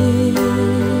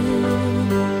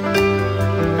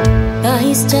 By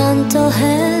his gentle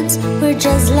hands, we're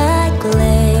just like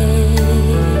clay.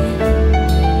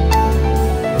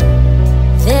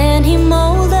 Then he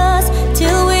molded us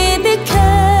till we became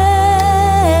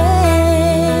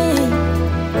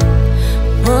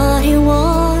what he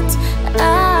wants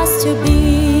us to be.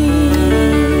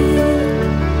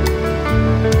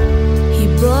 He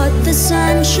brought the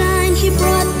sunshine, he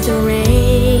brought the rain.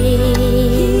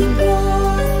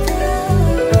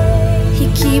 He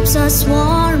keeps us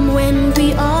warm when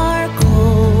we are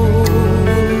cold.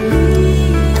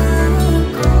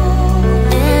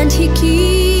 And he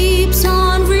keeps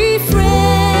on refreshing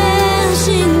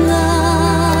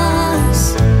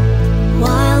us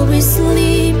while we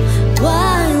sleep,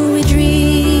 while we dream.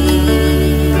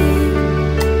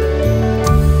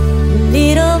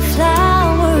 Little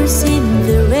flowers in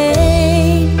the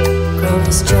rain,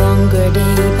 growing stronger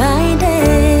day by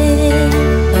day.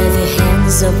 By the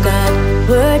hands of God,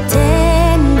 we're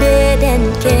tended and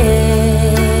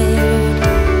cared.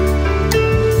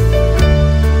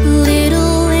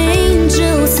 Little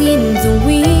angels in the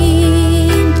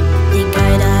wind, they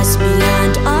guide us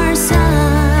beyond our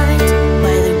sight.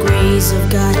 By the grace of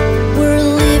God, we're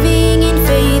living in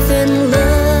faith and love.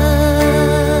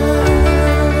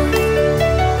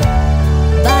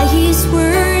 By his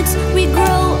words, we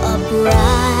grow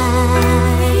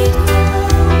upright.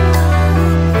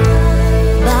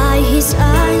 By his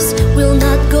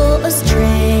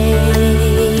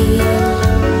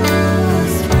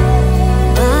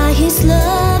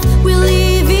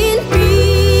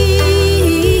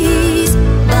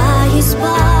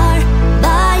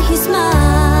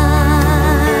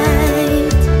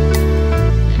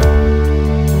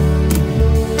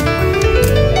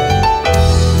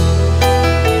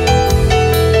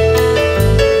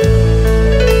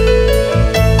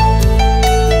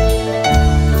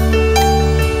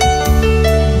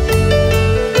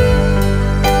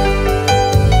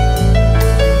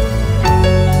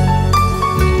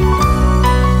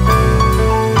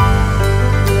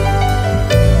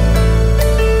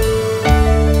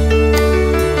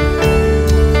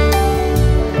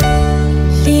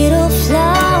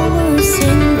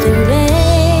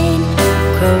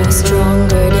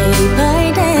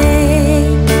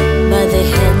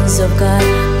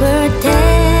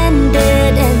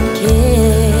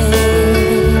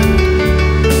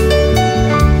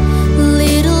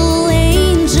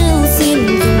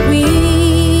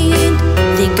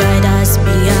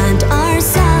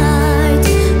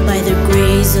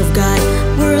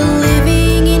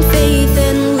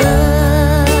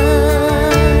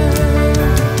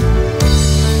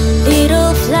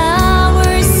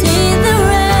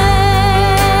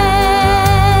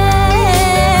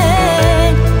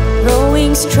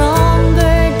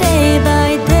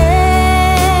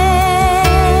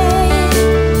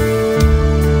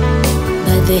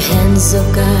hands of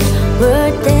God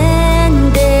were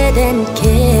tended and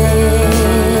cared.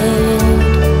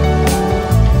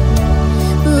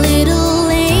 Little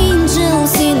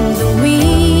angels in the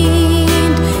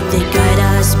wind, they guide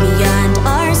us beyond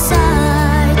our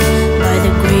sight. By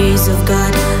the grace of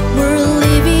God, we're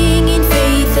living in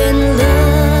faith and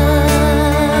love.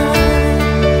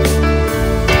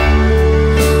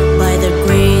 By the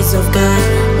grace of God,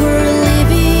 we're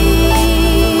living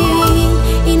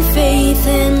in faith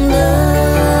and love.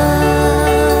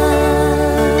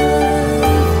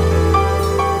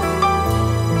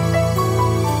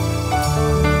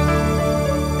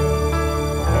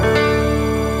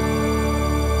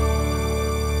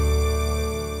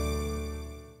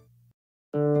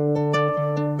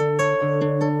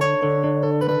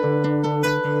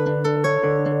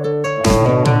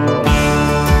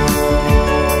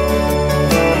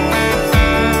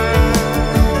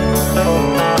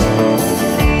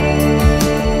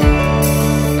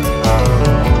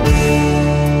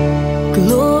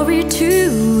 Glory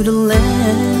to the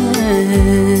Lamb,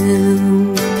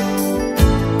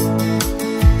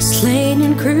 slain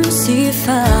and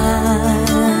crucified.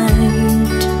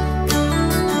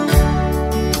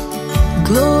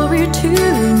 Glory to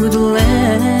the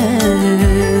Lamb,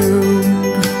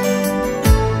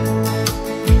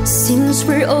 sins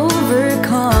were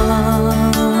overcome.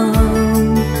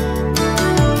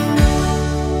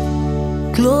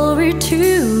 Glory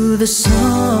to the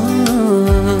Son,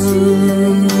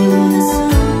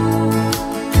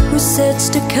 who sets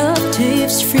the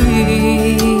captives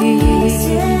free.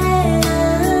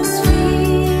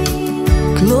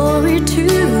 Glory to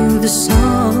the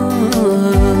Son,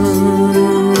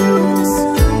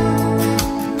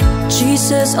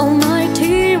 Jesus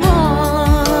Almighty One.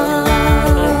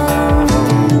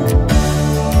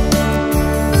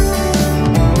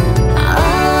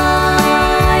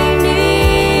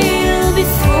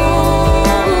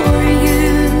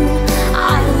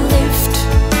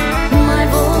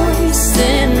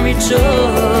 Rejoice.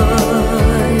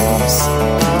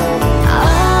 I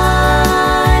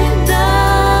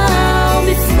bow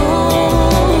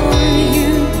before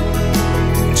you,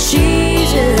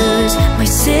 Jesus, my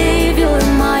Savior,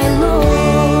 my Lord.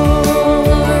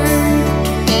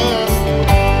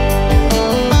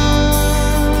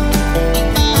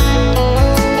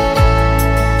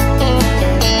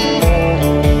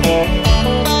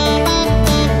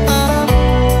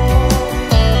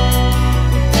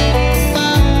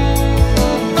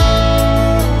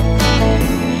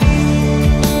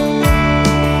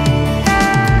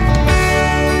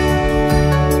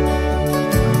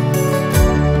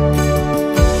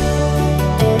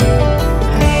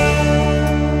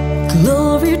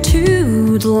 Glory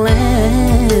to the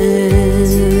Lamb,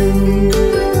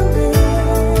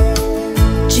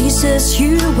 Jesus,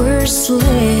 you were slain.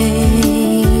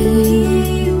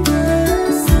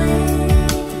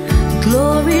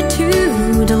 Glory to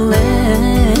the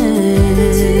Lamb,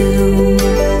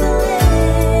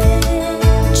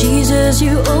 Jesus,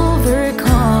 you overcome.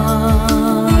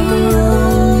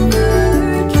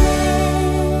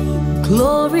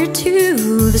 Glory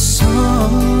to the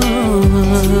Son,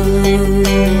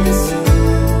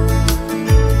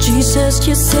 Jesus,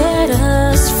 you set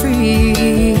us free.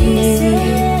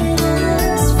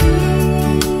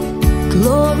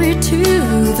 Glory to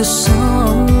the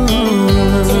Son,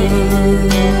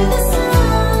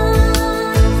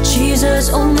 Jesus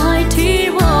Almighty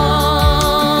One.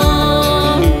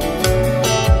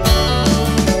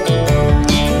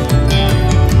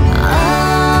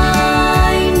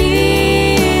 I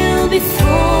kneel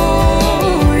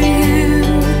before you,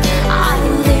 I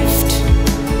lift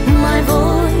my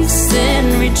voice and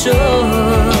rejoice.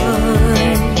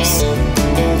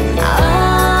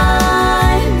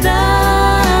 I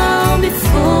bow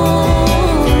before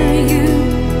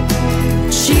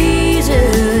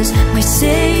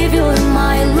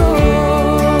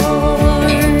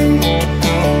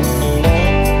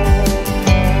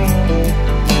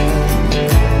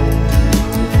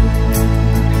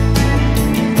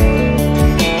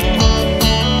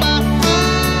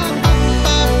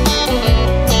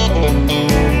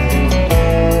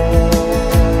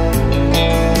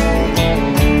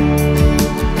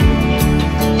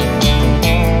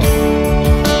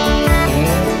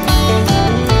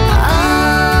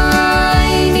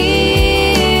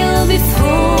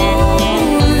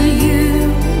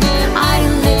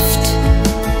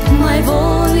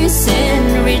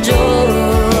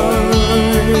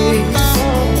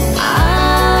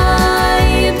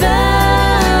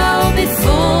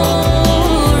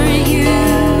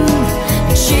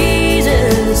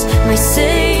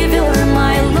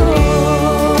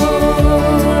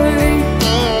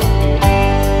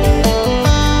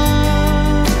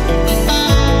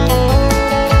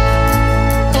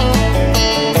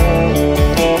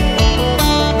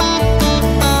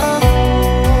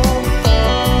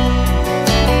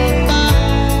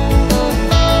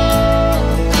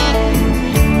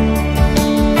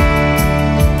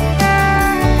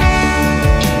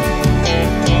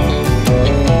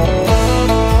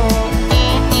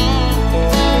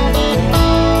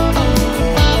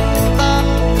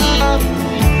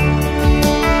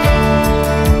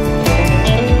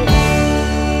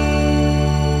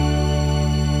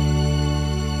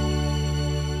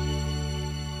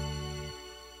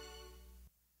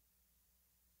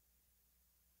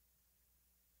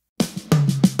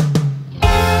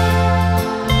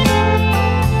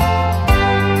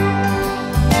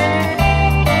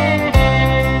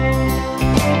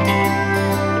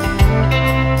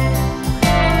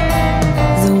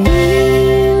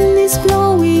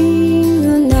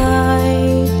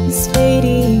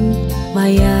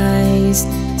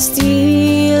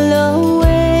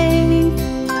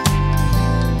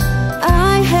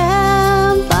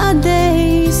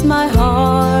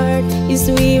is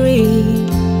weary,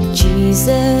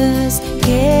 Jesus,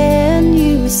 can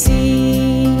you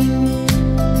see?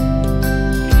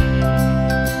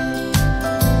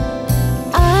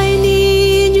 I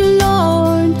need you,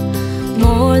 Lord,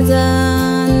 more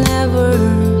than ever.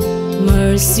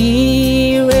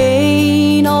 Mercy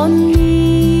rain on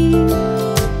me.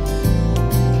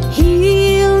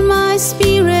 Heal my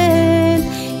spirit,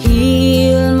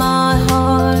 heal my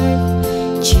heart.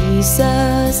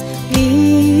 Jesus,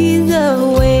 lead the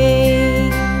way.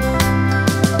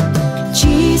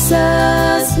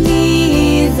 Jesus,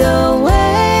 lead the way.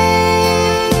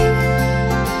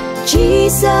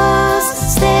 Jesus,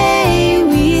 stay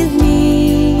with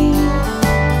me.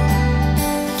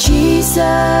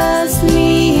 Jesus,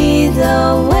 lead the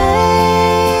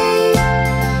way.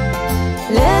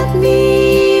 Let me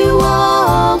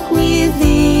walk with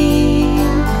thee.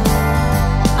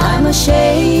 I'm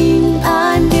ashamed,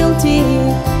 I'm guilty,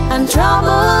 I'm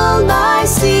troubled by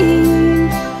sin.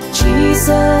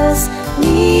 Jesus,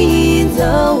 lead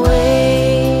the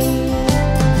way.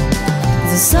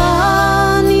 The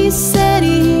sun is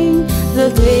setting, the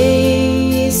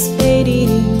day is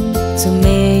fading. So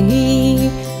many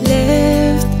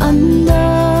left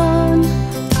undone.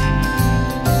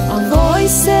 Our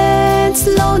voices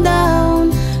slow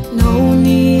down, no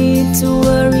need to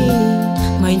worry.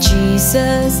 My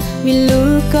Jesus will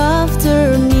look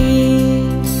after me.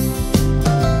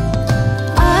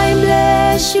 I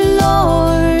bless you,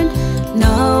 Lord,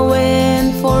 now and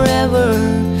forever.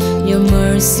 Your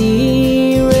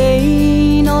mercy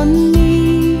rain on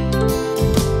me.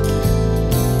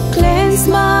 Cleanse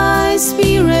my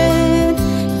spirit,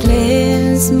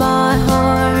 cleanse my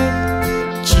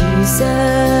heart.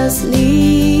 Jesus,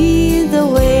 lead the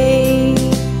way.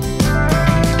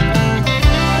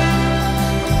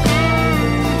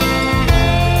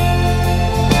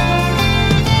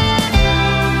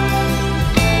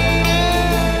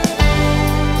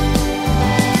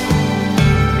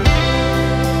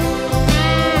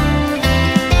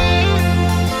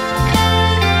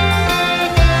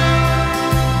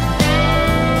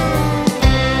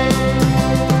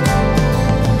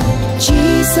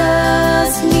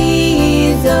 Jesus,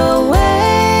 lead the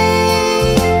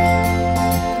way.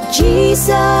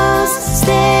 Jesus,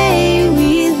 stay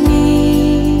with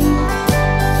me.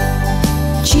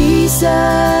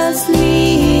 Jesus,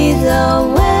 lead the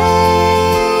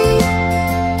way.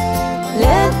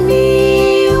 Let me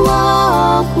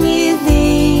walk with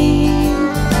thee.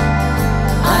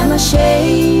 I'm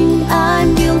ashamed,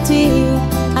 I'm guilty,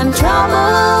 I'm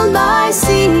troubled by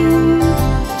sin.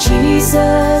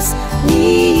 Jesus,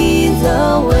 lead the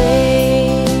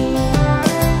way.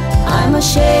 I'm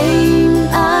ashamed,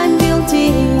 I'm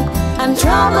guilty, I'm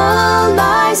troubled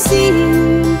by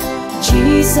sin.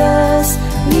 Jesus,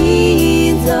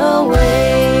 lead the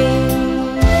way.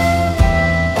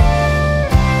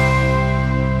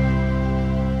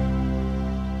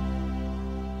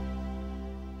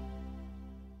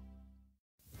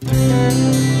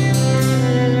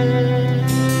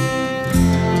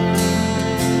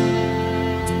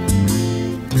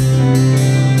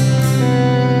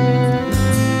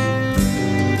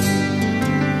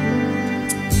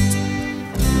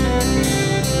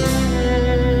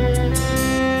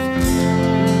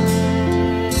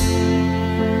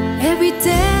 Every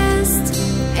test,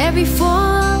 every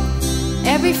fall,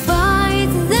 every fight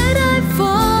that I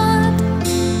fought,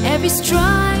 every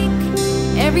strike,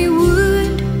 every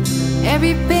wound,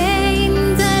 every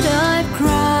pain that I've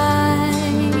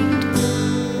cried,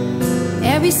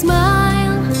 every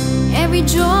smile, every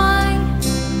joy,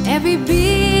 every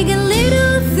big and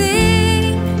little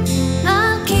thing,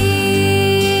 I'll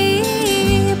keep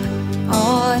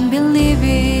on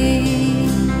believing.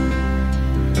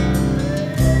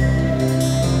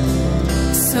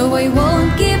 So I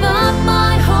won't give up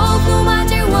my hope, no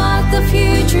matter what the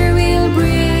future will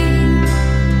bring.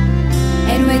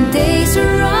 And when days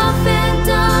are rough and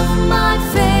tough, my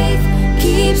faith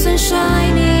keeps on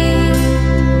shining.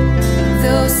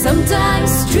 Though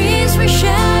sometimes dreams were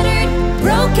shattered,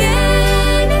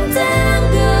 broken and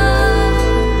tangled,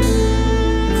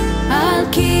 I'll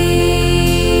keep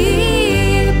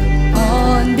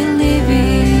on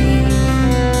believing.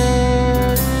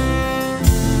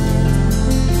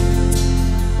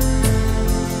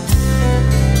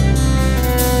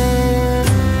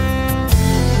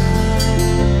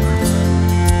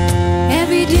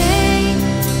 Every day,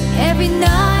 every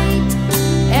night,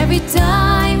 every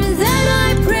time that I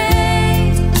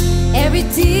pray, every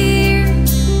tear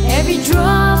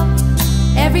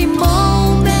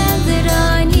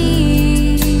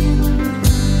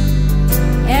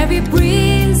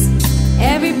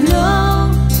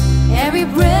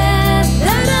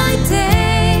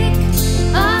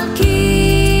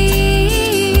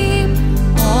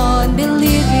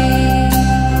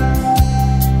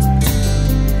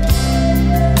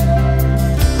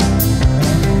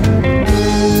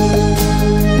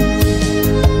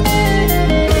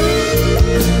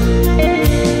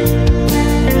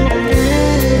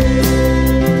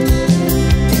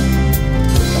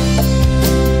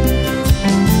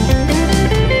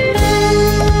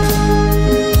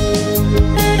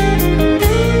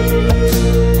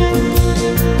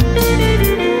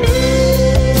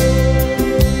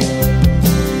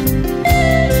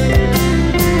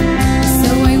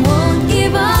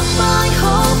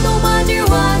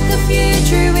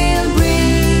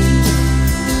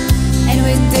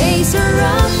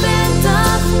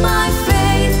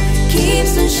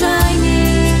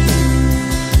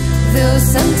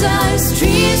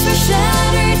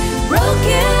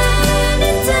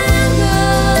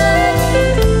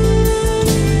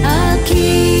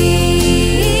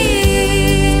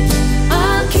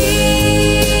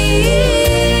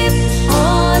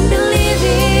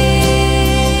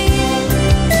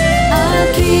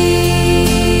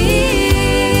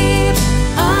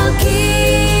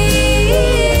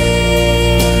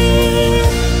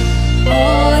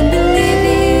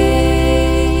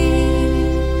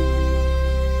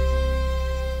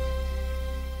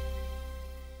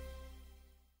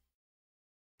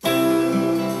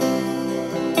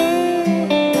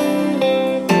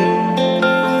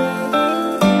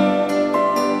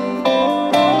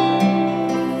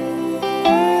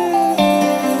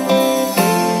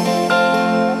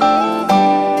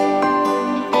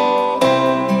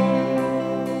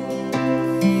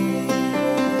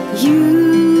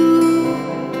You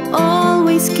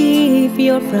always keep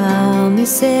your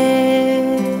promises.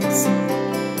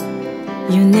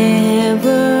 You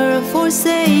never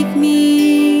forsake me.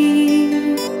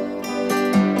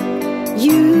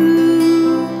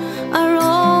 You are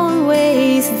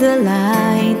always the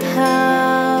lighthouse.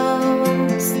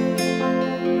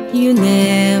 You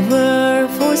never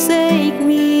forsake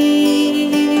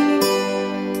me.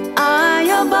 I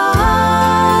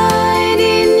abide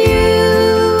in you.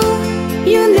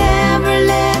 You never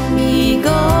let me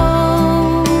go.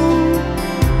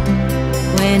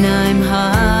 When I'm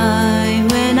high,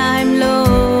 when I'm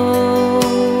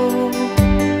low,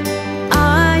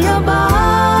 I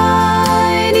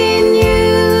abide in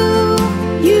you.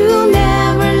 You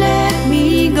never let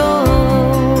me go.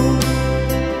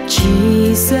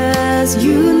 Jesus,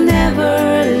 you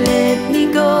never let me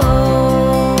go.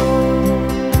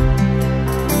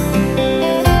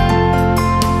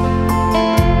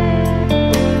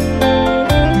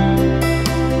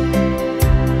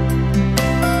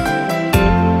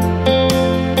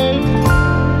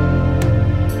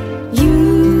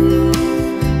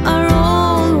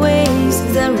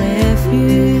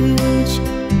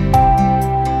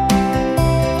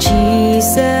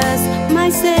 Jesus, my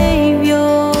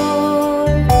Savior,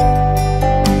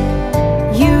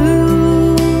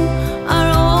 you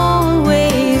are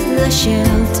always the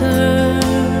shelter.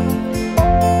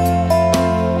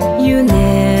 You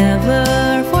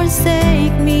never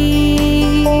forsake me.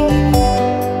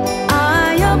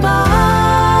 I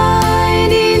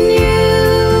abide in you.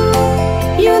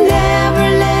 You never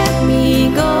let me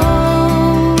go.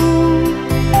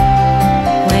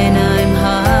 When I'm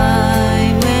high,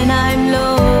 when I'm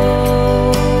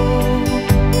low,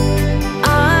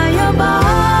 I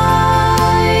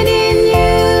abide in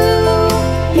you.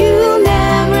 You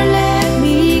never let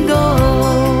me go.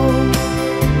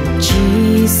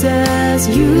 Jesus,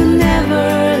 you never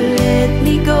let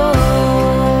me go.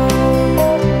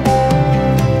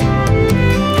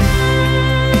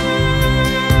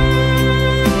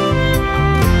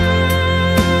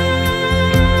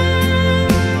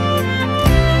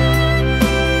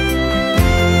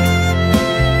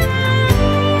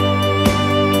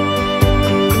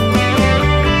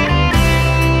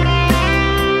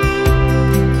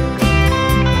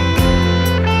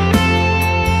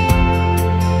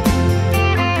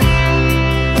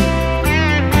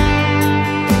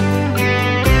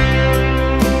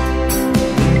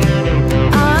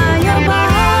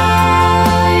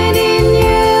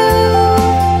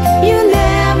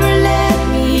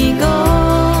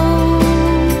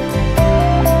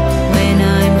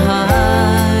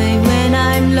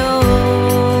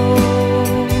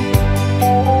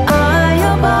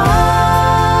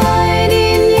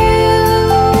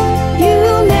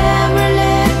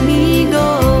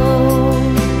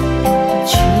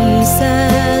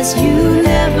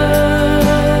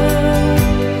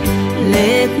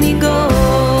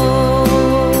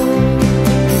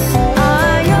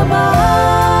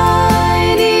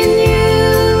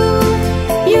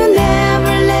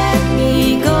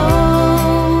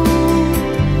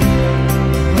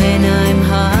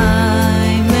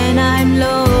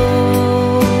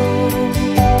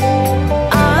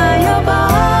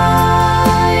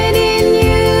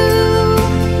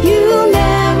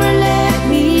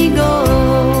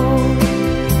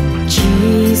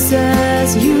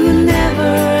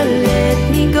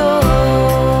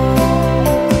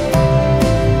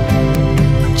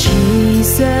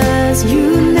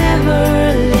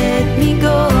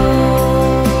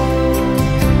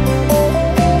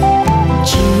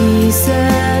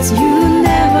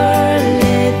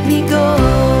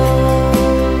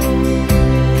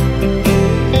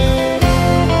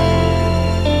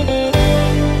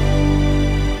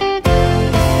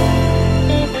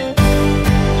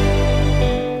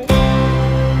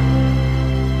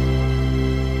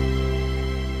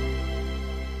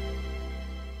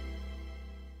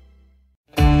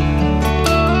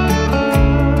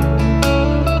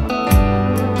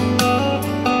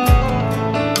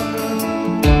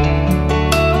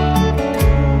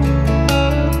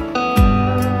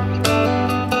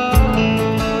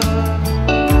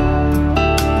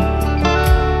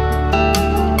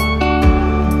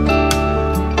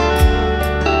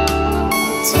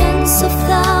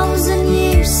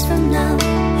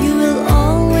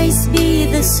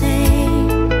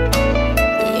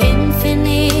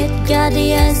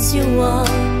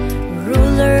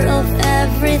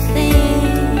 everything.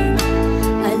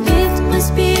 I lift my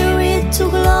spirit to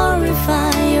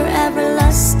glorify your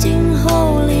everlasting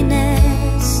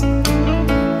holiness.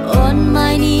 On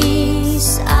my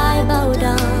knees I bow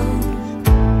down.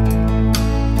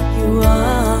 You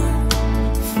are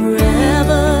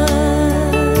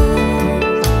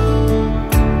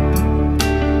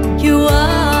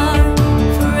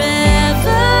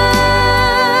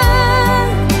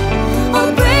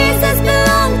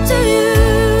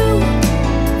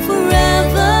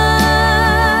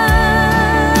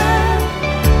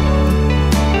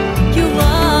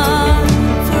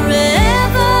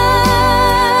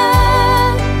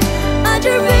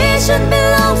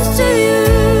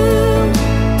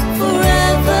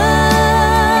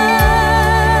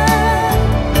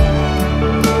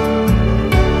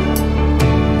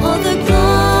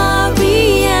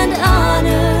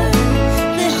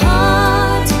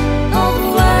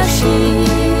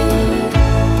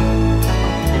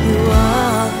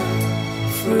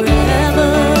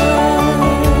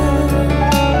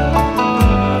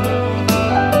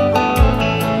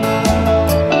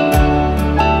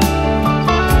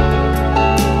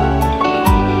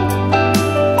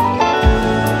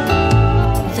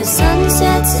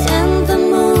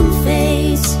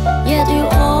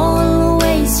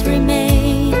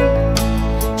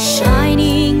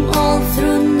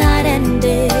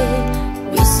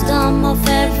of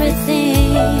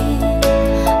everything.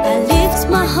 I lift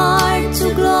my heart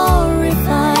to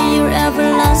glorify your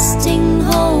everlasting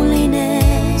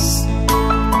holiness.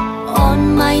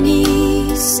 On my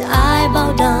knees I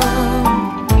bow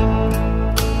down.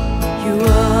 You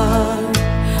are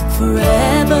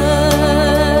forever.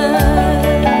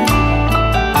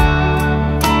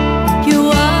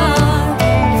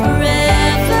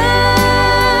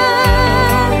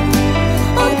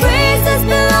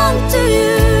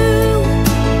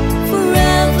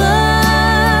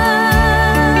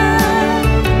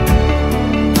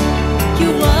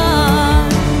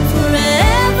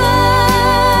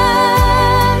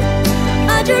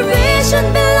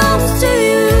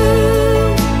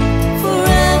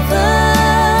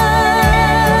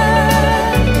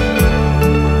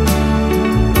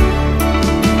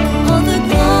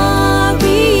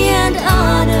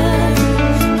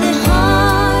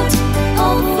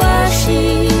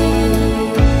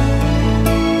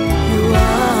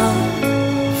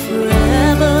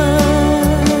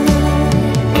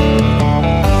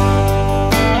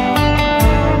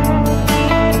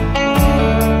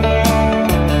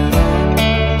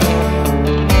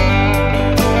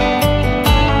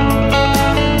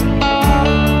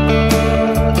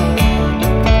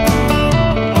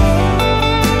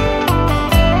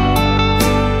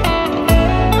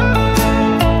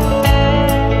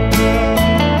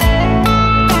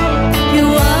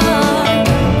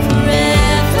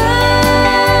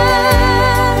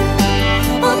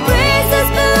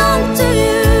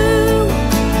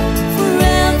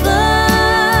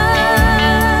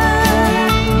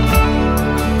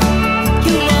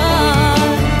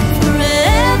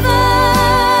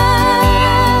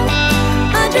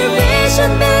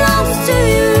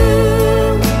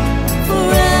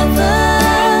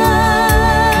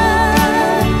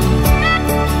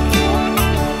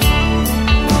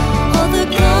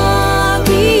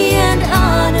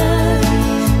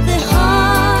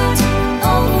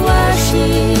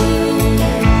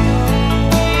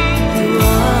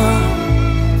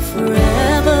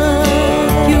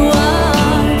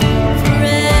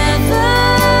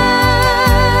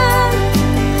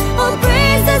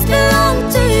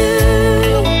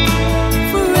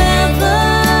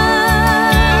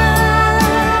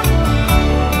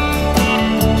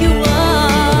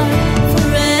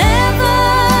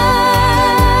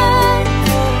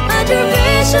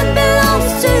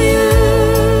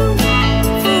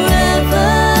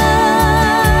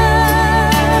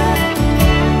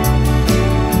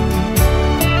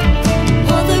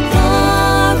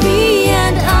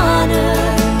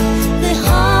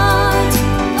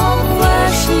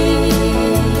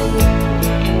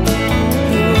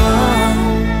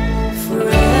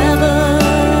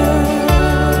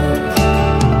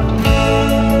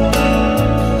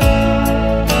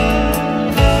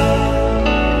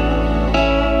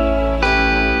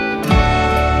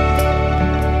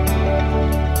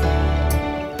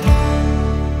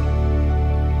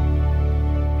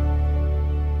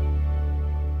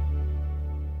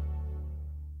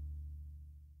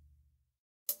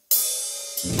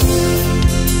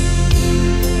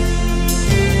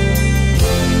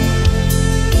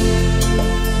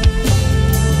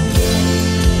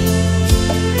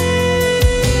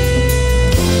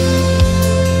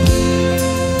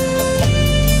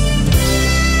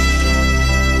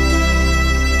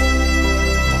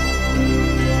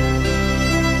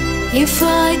 If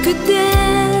I could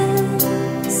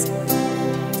dance,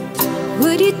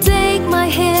 would you take my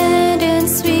hand and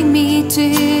swing me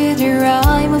to the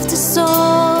rhyme of the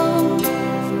song?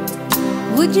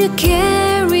 Would you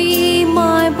carry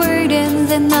my burden,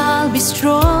 then I'll be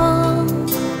strong.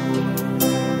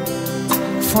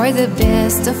 For the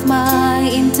best of my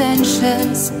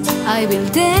intentions, I will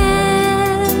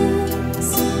dance.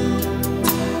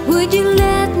 Would you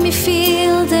let me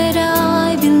feel that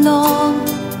I belong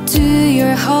to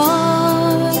your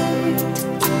heart?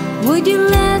 Would you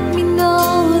let me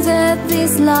know that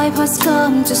this life has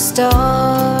come to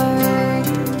start?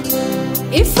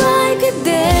 If I could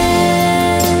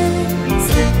dance,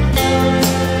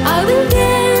 I will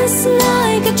dance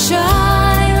like a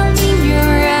child in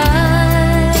your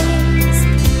eyes.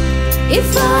 If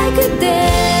I could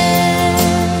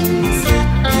dance,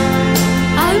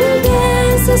 I will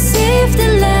dance as if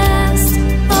the last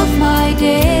of my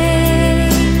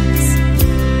days.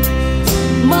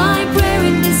 My prayer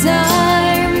and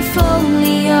desire, if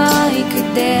only I could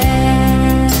dance.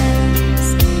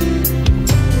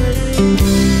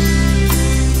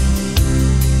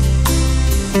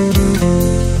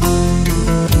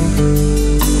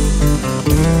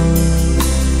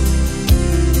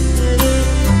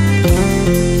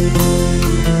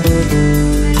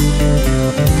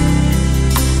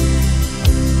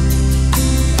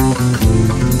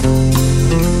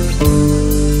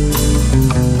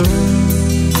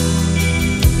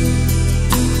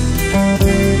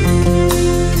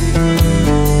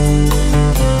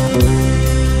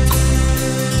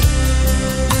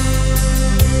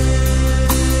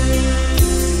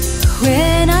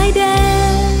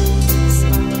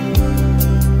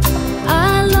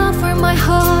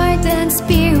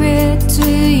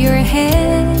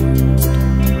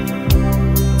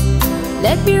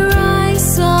 Let me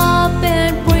rise up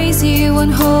and praise you on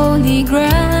holy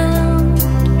ground.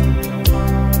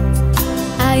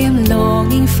 I am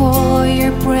longing for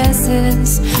your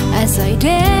presence as I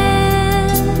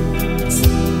dance.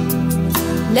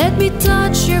 Let me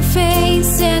touch your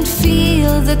face and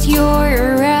feel that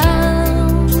you're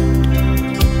around.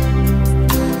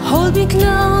 Hold me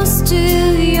close to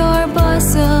your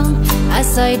bosom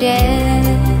as I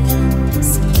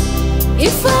dance.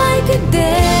 If I could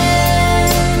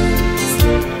dance,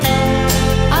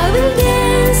 I will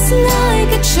dance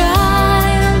like a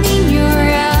child in your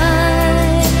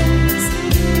eyes.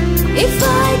 If I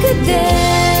could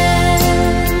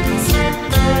dance,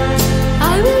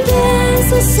 I will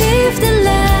dance as if the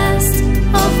last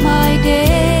of my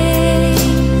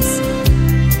days.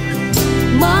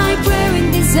 My prayer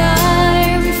and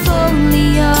desire, if only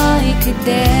I could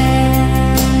dance.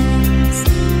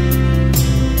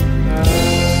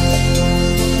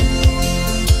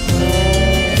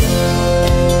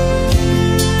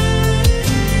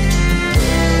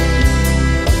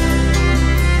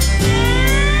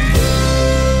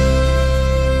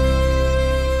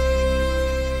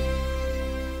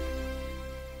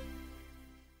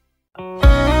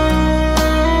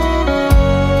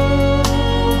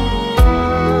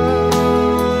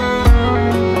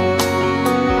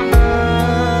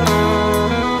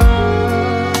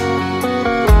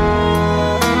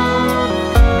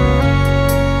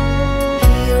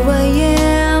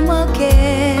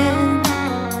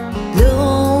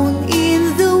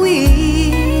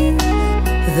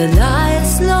 The light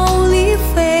slowly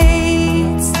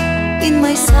fades in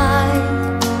my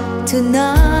sight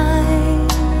tonight.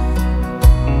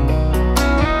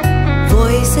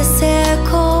 Voices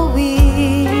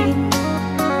echoing,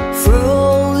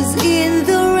 froze in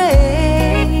the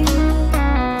rain.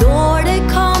 Lord, I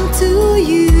come to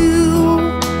you,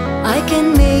 I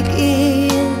can make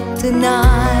it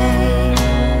tonight.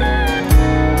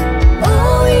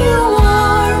 Oh, you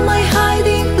are my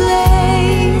hiding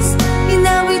place in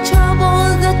every trouble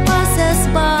that passes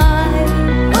by.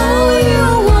 Oh, you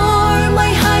are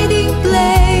my hiding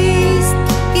place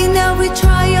in every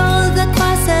trial that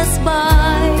passes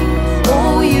by.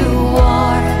 Oh, you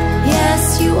are,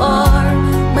 yes, you are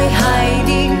my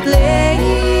hiding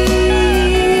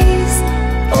place.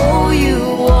 Oh,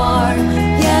 you are,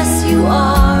 yes, you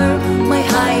are my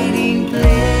hiding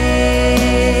place.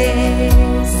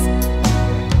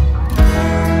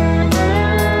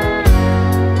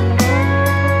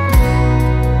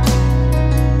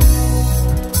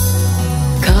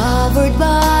 Covered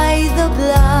by the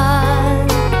blood,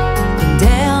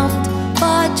 condemned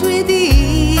but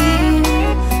redeemed,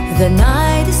 the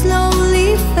night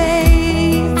slowly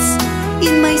fades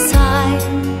in my sight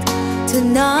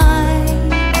tonight.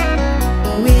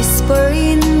 Whisper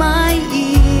in my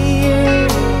ear,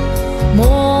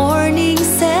 morning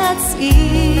sets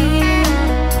in.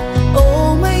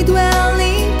 Oh, my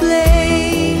dwelling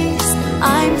place,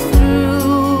 I'm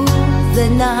through the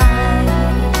night.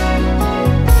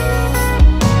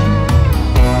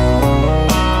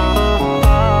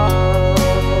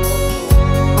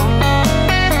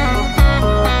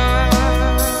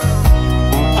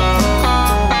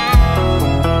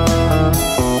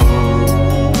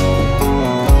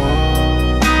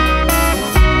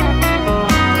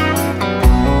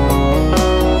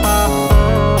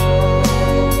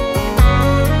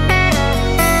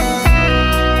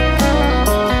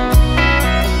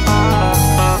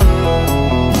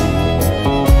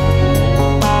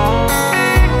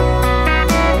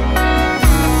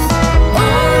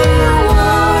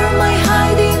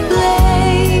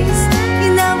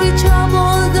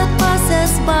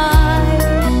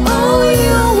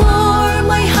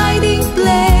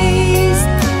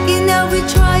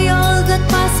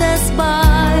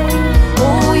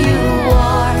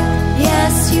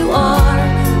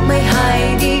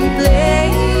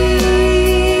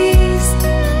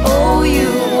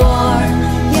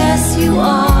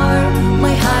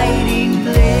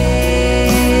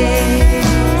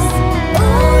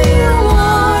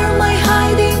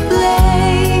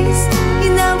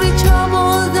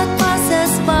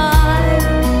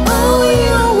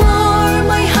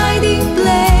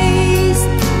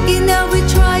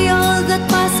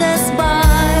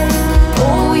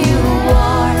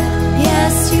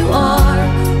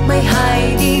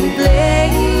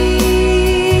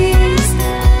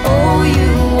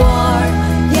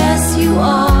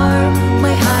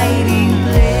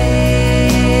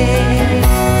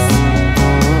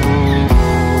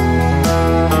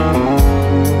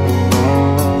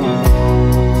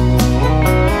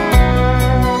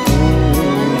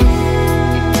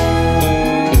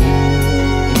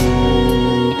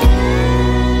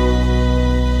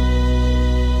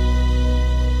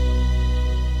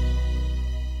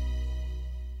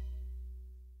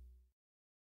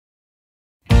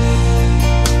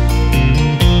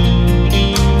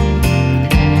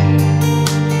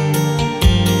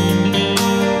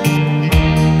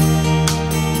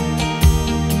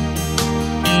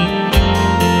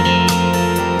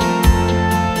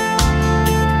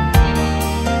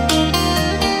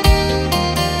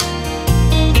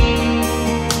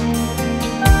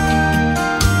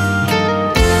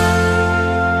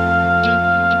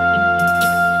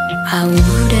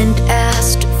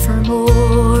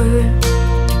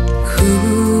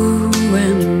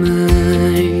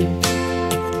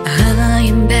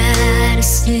 a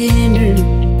sinner,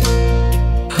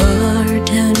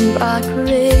 pardoned by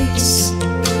grace.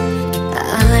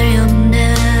 I am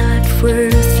not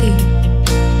worthy,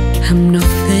 I'm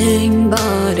nothing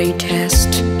but a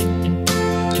test.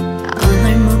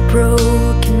 I'm a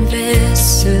broken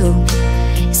vessel,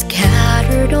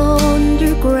 scattered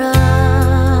underground.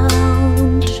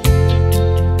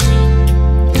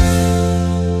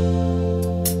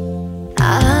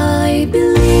 I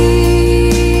believe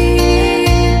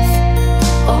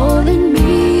all in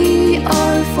me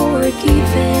are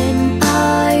forgiven.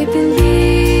 I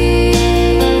believe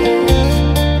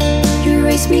you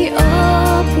raise me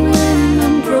up when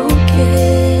I'm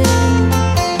broken,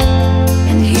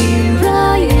 and here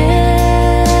I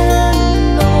am,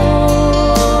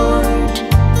 Lord,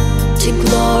 to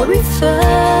glorify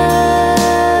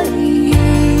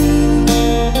you,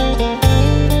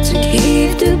 to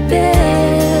give the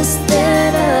best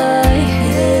that I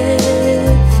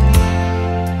have.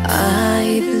 I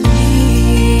believe.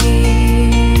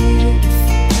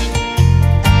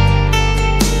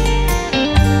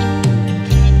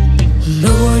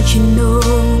 Lord, you know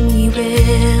me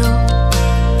well.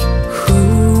 Who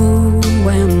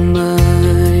am I?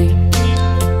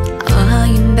 I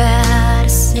am but a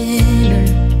sinner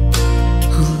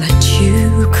who let you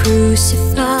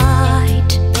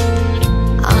crucified.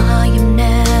 I am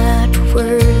not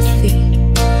worthy,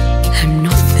 I'm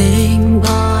nothing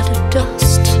but a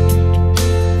dust.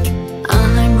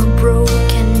 I'm a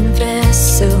broken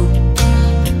vessel,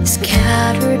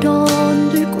 scattered on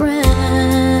the ground.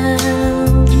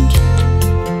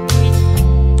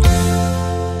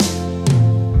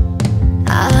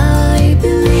 I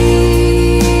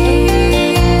believe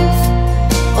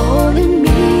all in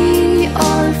me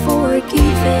are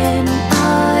forgiven.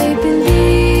 I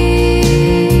believe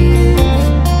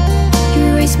you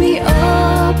raise me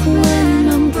up when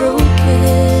I'm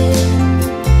broken,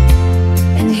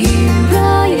 and here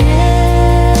I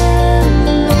am,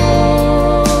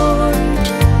 Lord,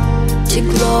 to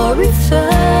glorify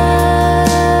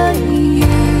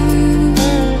you,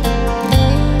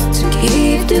 to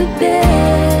give the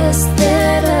best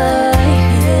that I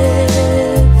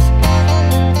have.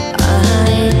 I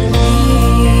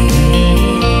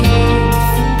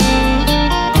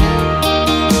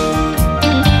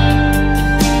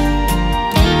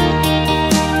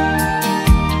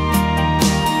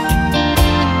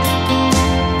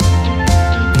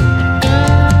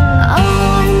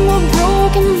I'm a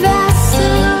broken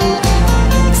vessel,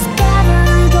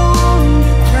 scattered on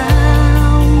the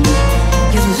ground.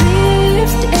 You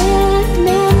lived and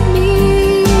made me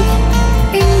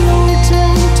in your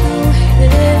gentle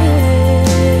hands.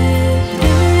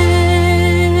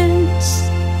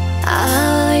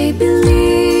 I believe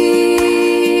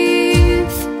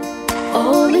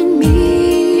all in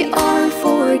me are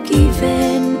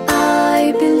forgiven.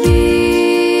 I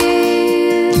believe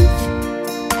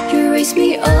you raise me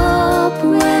up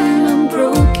when I'm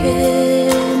broken,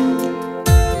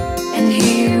 and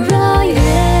here I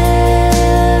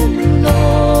am,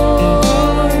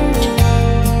 Lord,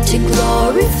 to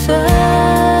glorify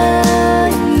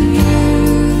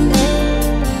you,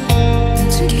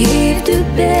 to give the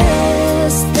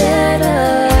best that I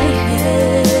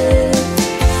have.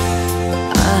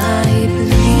 I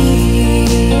believe.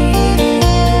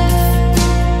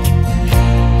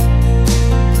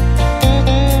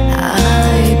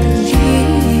 I believe.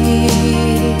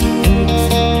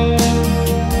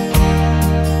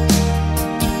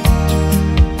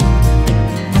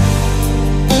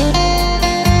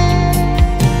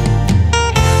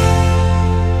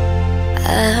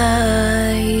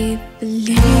 I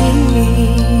believe.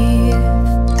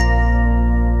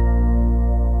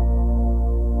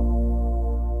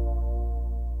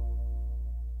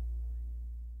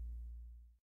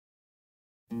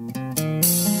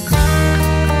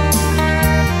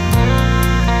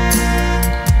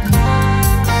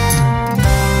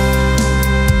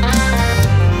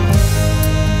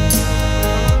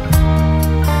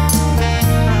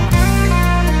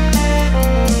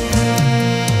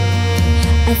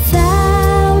 A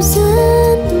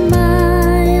thousand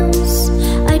miles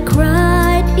I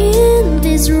cried in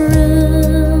this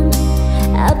room,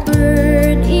 a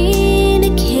bird in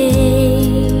a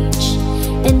cage,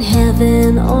 and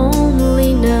heaven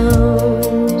only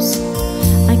knows.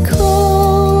 I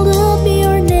called up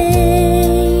your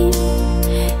name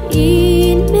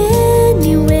in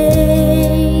many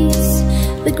ways.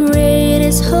 The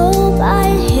greatest hope I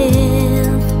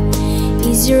have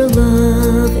is your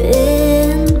love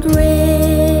and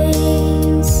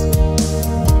grace.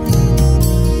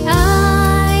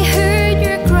 I heard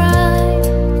your cry,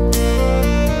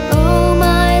 oh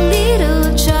my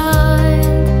little child.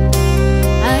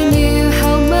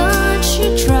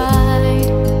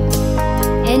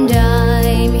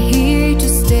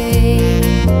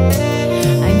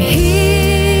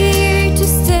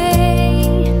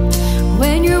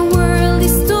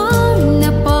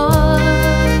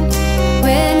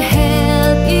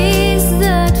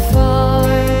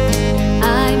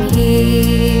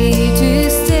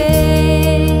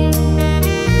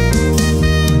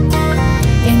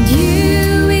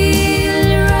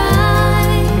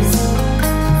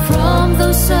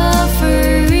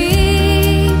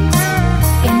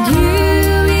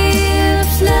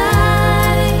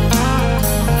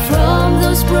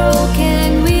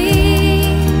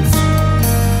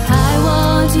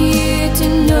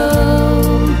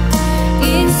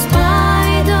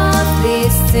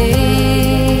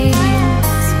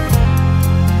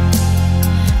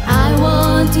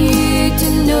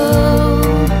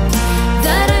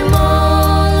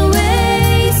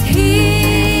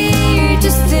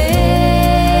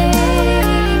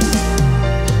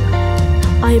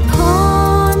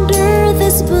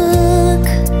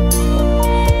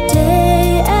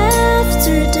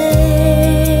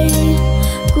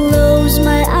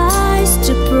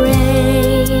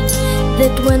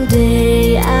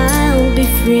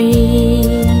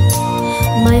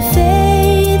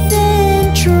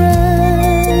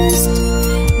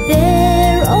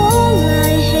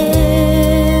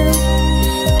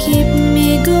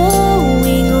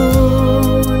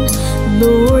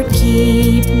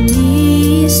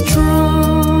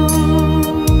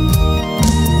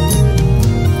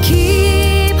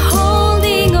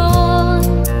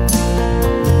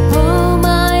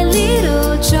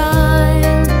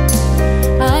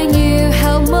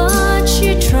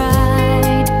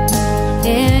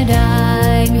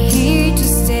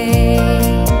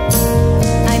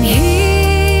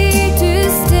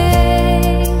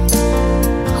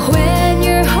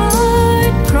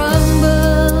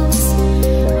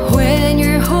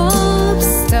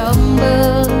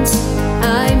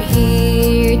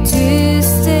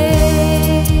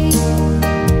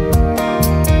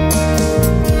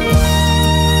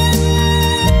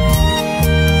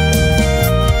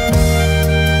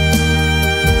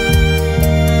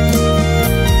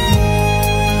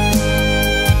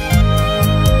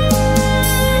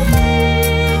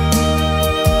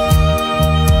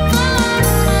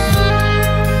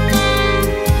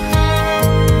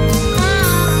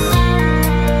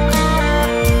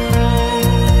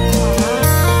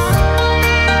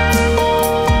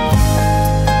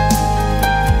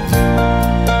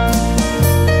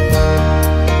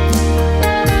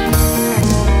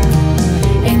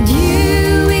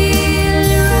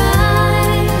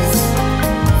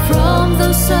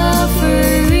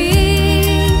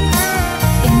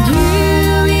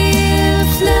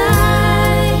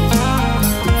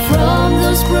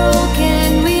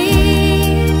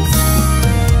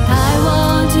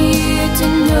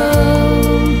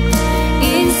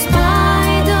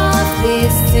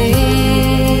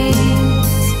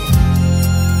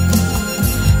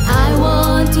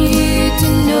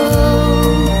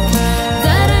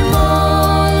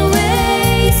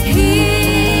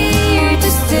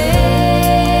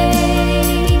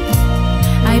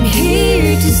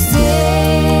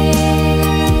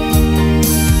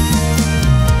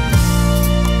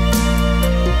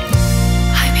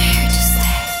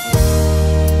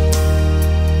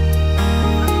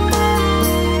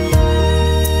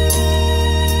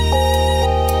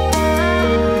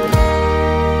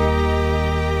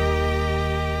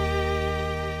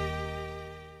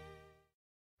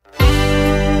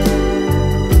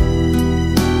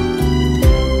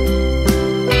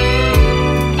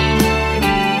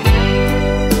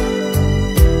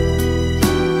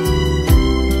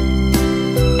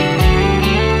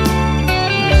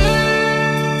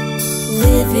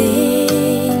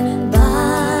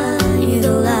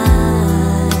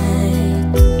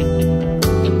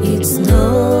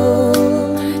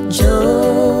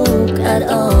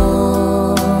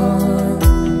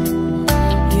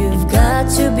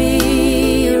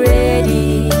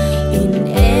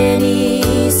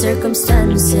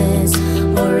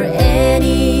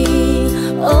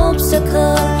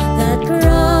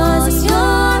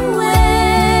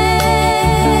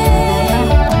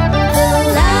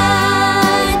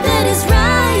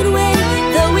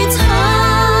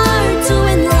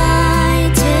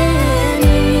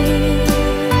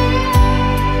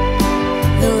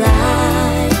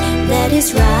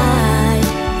 is right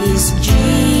is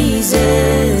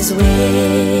Jesus'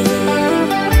 way.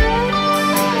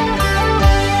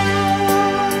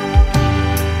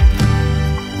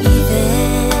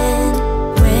 Even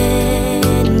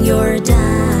when you're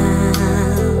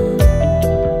down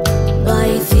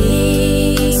by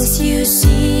things you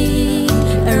see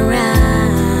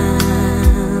around,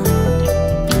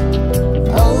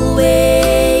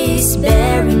 always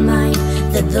bear in mind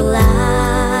that the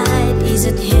light is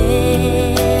at hand.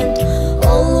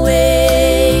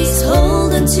 Always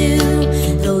hold on to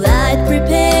the light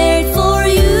prepared for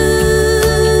you.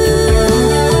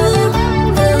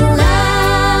 The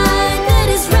light that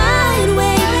is right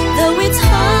way, though it's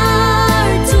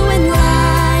hard to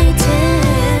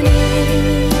enlighten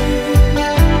it.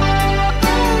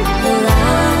 The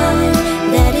light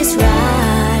that is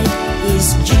right is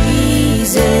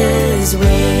Jesus'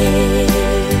 way.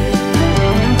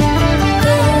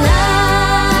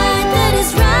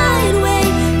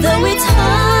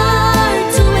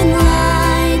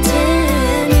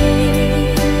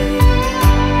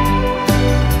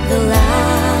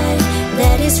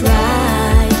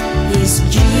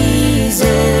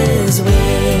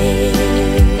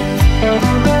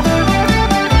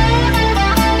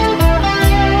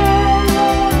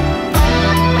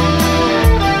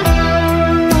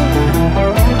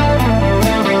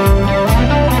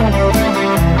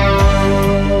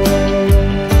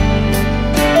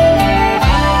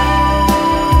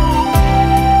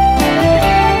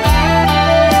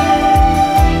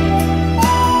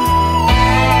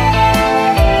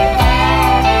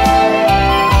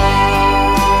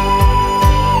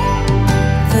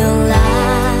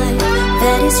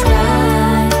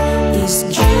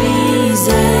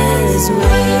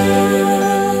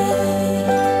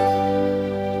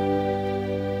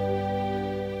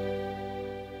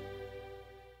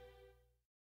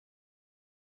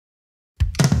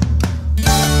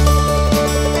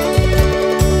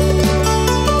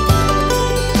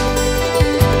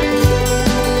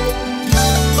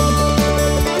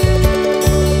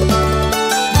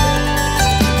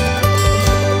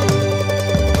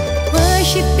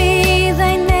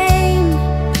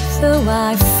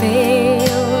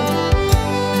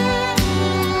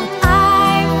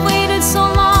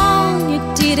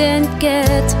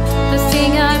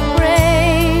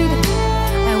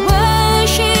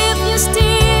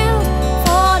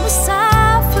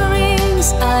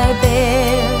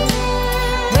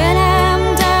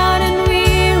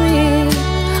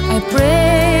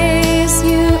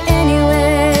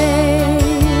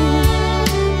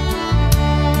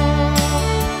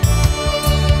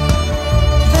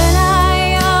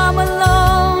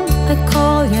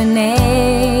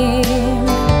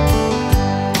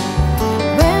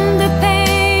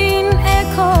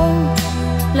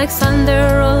 Like thunder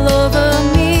all over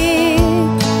me,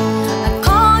 I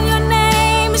call your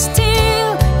name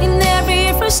still in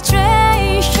every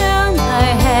frustration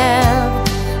I have.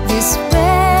 These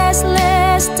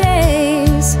restless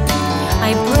days,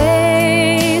 I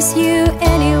praise you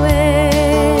anyway.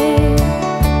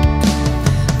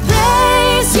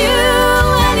 Praise you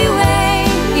anyway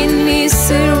in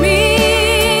misery.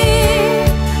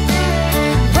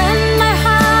 When my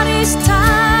heart is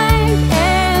tired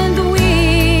and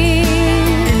weak,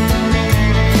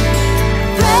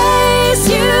 praise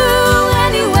you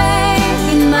anyway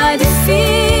in my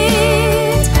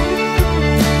defeat.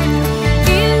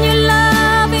 In your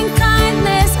loving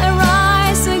kindness I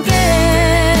rise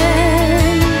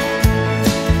again.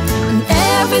 And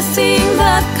everything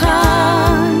that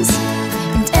comes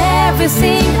and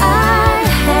everything I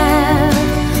have,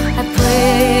 I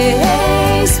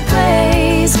praise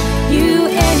you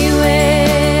anyway.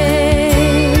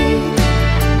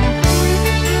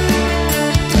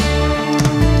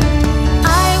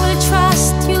 I will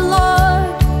trust you, Lord,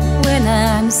 when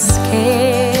I'm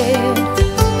scared.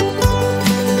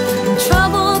 When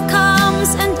trouble comes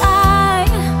and I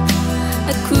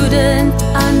couldn't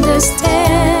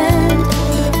understand,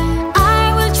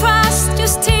 I will trust you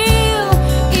still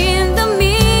in the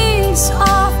midst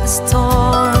of the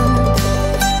storm.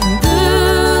 And the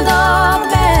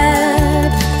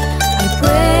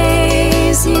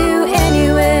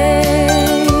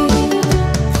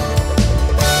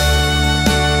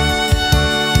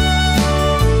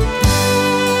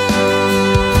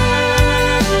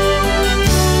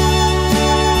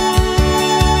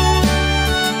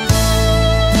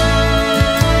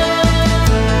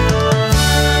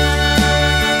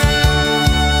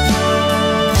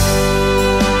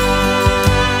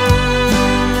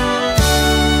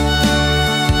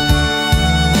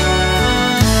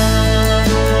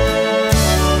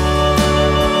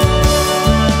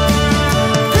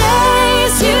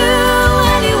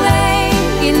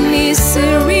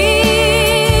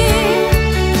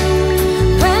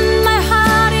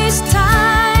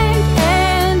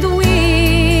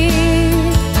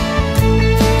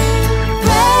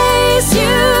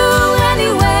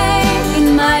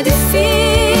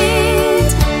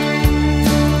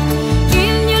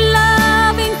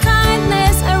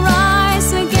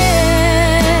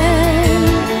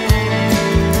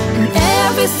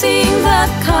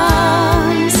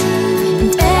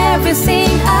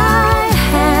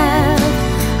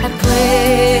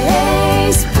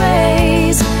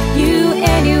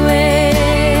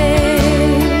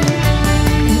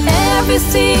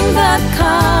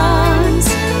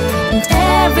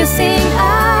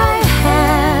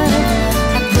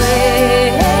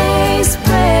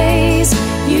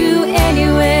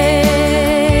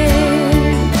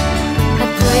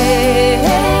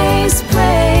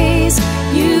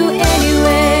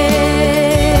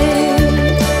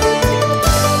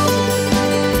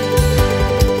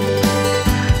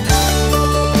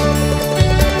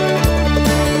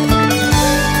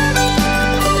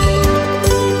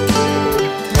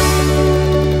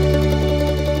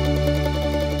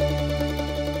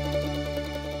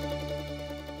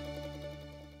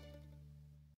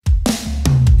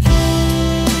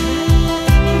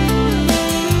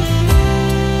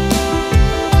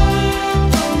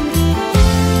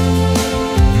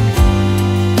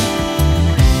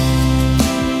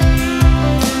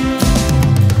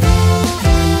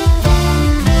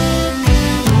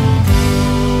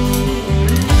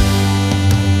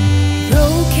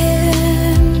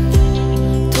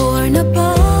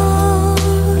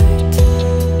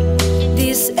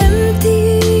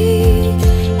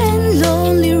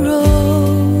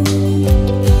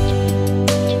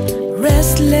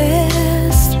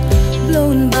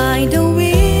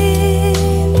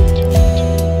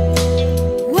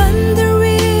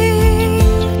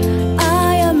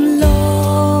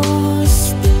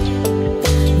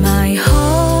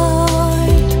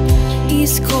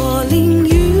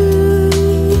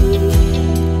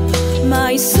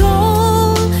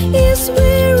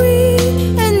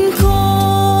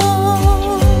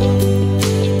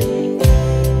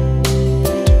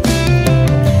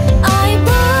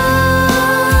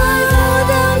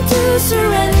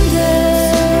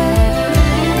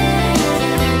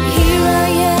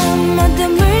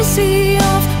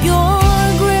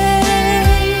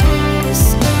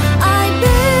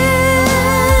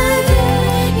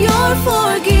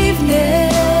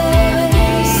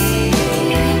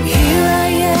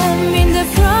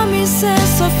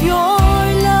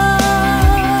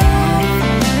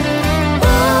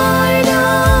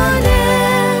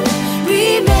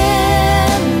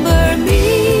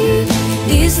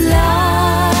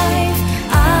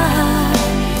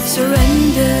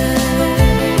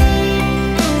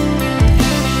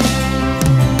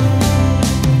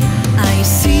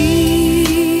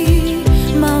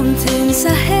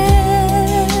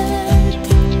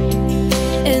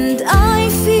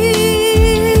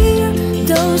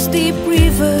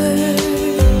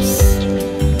rivers.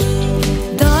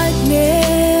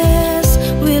 Darkness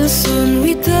will soon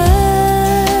return,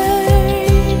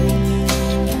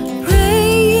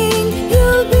 praying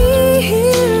you'll be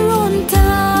here on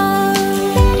time.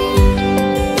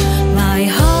 My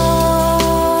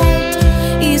heart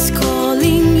is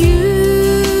calling you,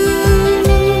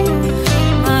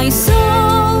 my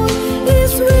soul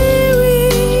is weary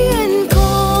and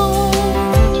cold.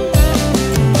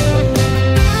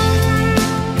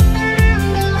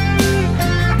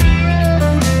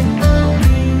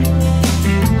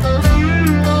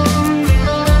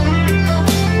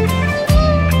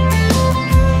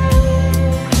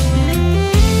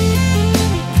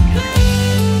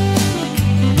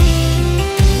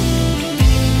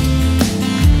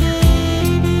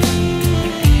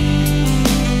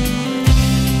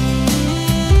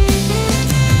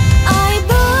 I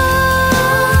bow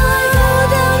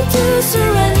down to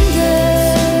surrender.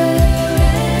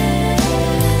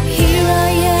 Here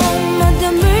I am at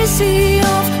the mercy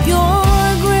of your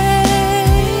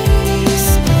grace.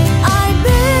 I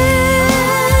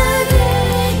beg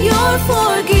your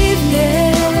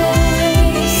forgiveness.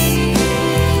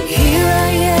 Here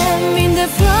I am in the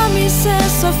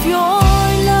promises of your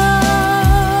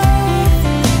love.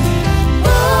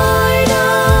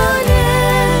 Pardon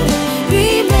and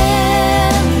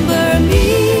remember me.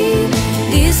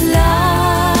 This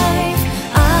life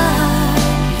I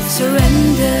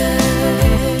surrender.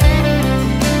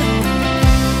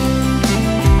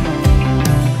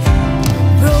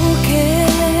 Broken,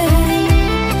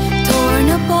 torn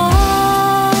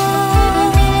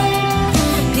apart,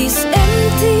 this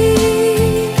empty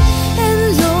and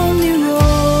lonely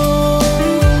road.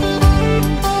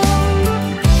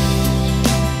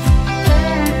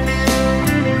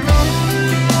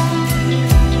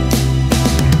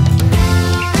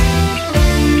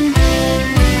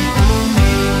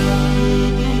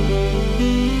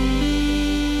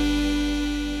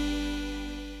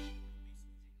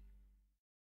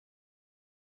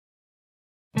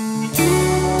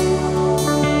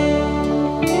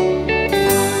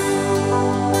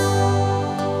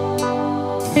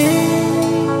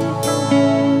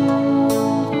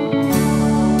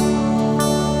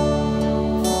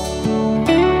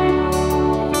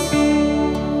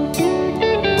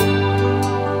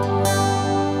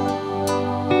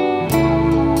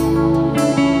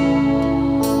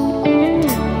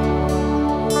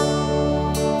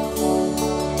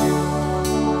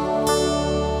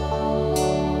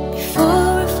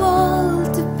 Before I fall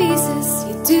to pieces,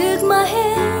 you took my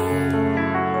hand,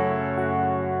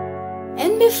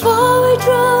 and before I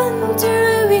drown to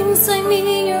ruins, I'm in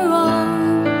your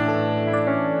arms.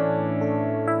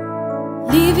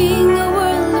 Leaving a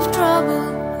world of trouble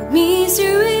and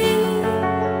misery,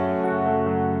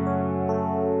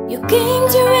 you came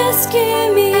to rescue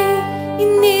me in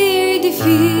near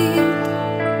defeat.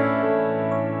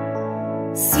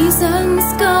 Seasons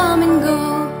come and go,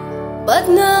 but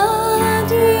not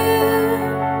you.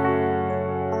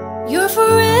 You're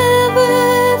forever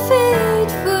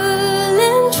faithful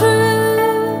and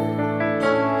true.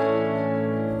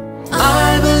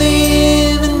 I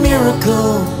believe in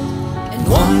miracles and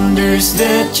wonders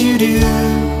that you do.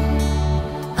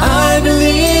 I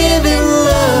believe in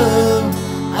love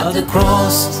at the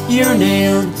cross you're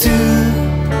nailed to.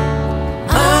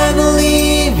 I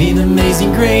believe in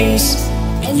amazing grace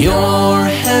and your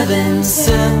heaven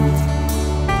sent.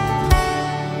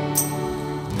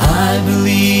 I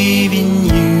believe in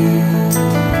you.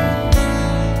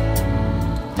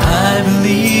 I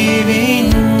believe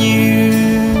in you,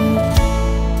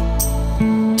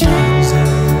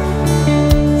 Jesus.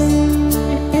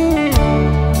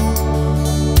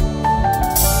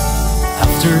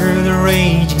 After the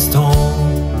raging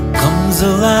storm comes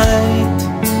a light.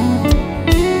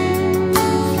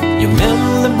 You mend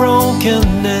the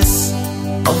brokenness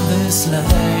of this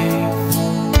life.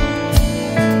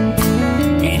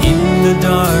 And in the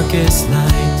darkest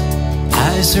night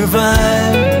I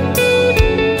survive.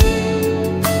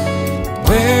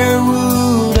 Where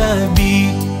would I be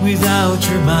without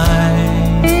your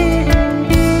mind?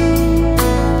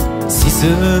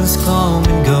 Seasons come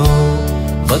and go,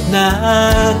 but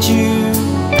not you.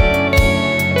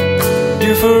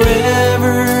 You're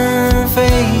forever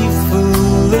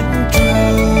faithful and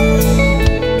true.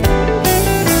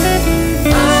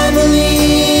 I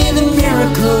believe in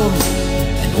miracles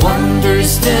and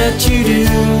wonders that you do.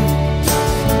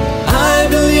 I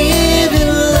believe in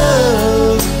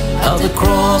love, how the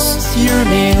cross you're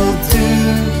nailed to.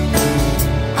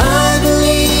 I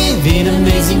believe in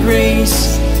amazing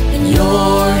grace and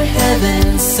your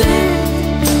heaven sent.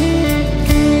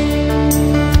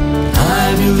 I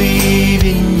believe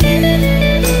in you.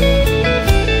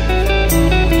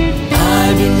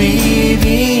 I believe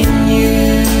in you.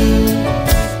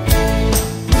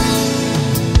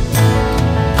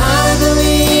 I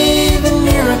believe in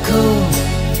miracles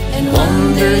and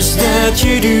wonders that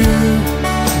you do.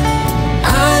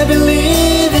 I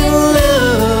believe in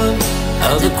love,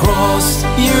 how the cross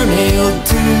you're nailed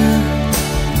to.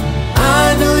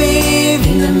 I believe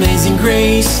in amazing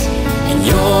grace and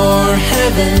your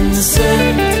heaven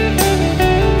sent.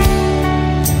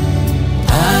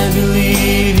 I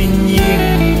believe in you.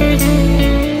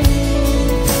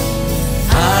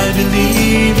 I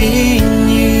believe in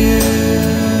you,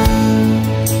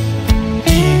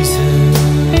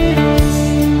 Jesus.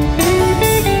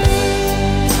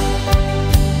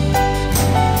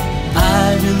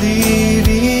 I believe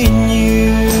in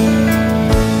you,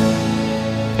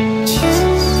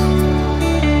 Jesus.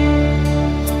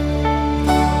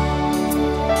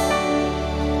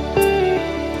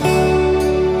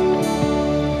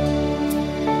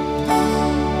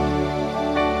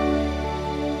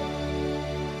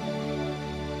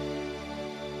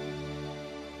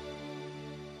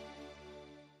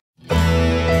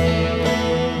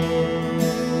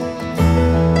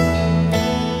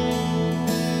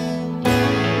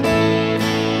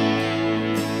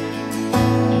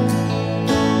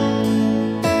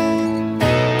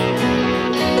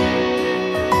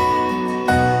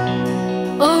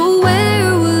 Oh,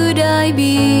 where would I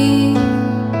be?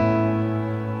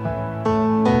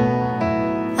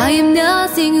 I am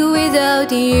nothing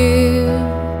without you.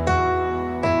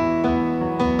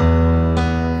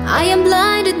 I am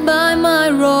blinded by my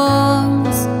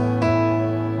wrongs.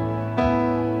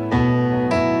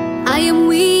 I am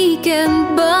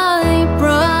weakened by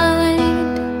pride.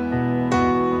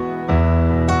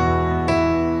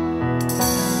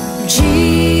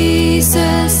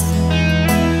 Jesus,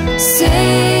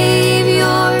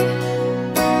 Savior,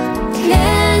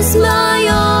 cleanse my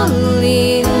all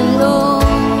in all.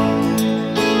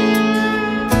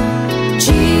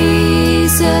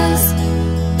 Jesus,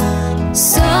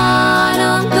 Son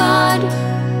of God,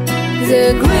 the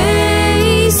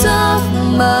grace of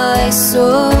my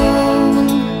soul.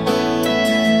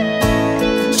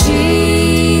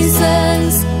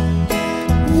 Jesus,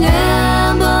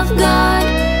 Lamb of God,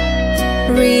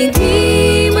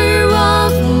 Redeemer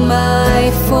of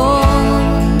my fall.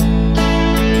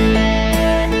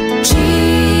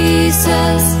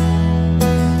 Jesus,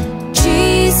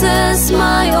 Jesus,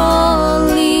 my all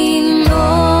in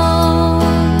all.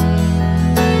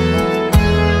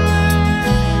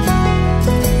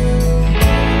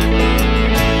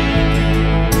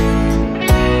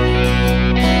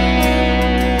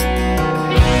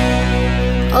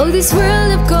 Oh, this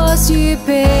world have caused you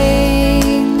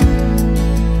pain.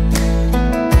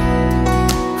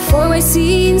 For my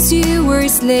sins you were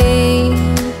slain.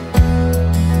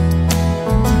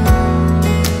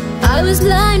 I was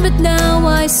blind but now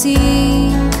I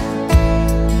see.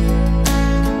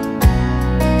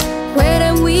 When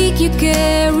I'm weak you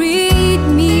carried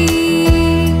me.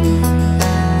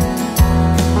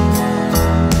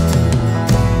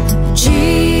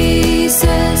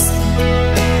 Jesus,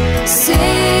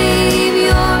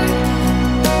 Savior,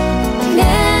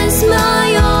 cleanse my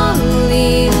all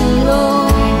in all.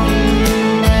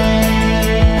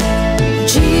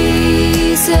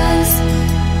 Jesus,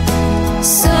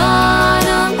 Son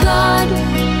of God,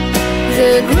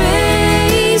 the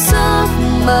grace of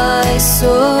my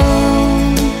soul.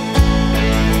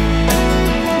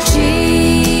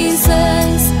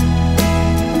 Jesus,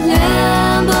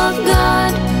 Lamb of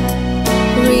God,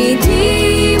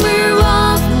 Redeemer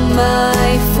of my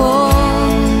fall.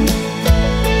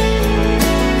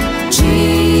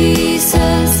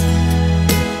 Jesus,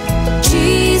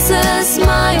 Jesus,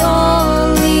 my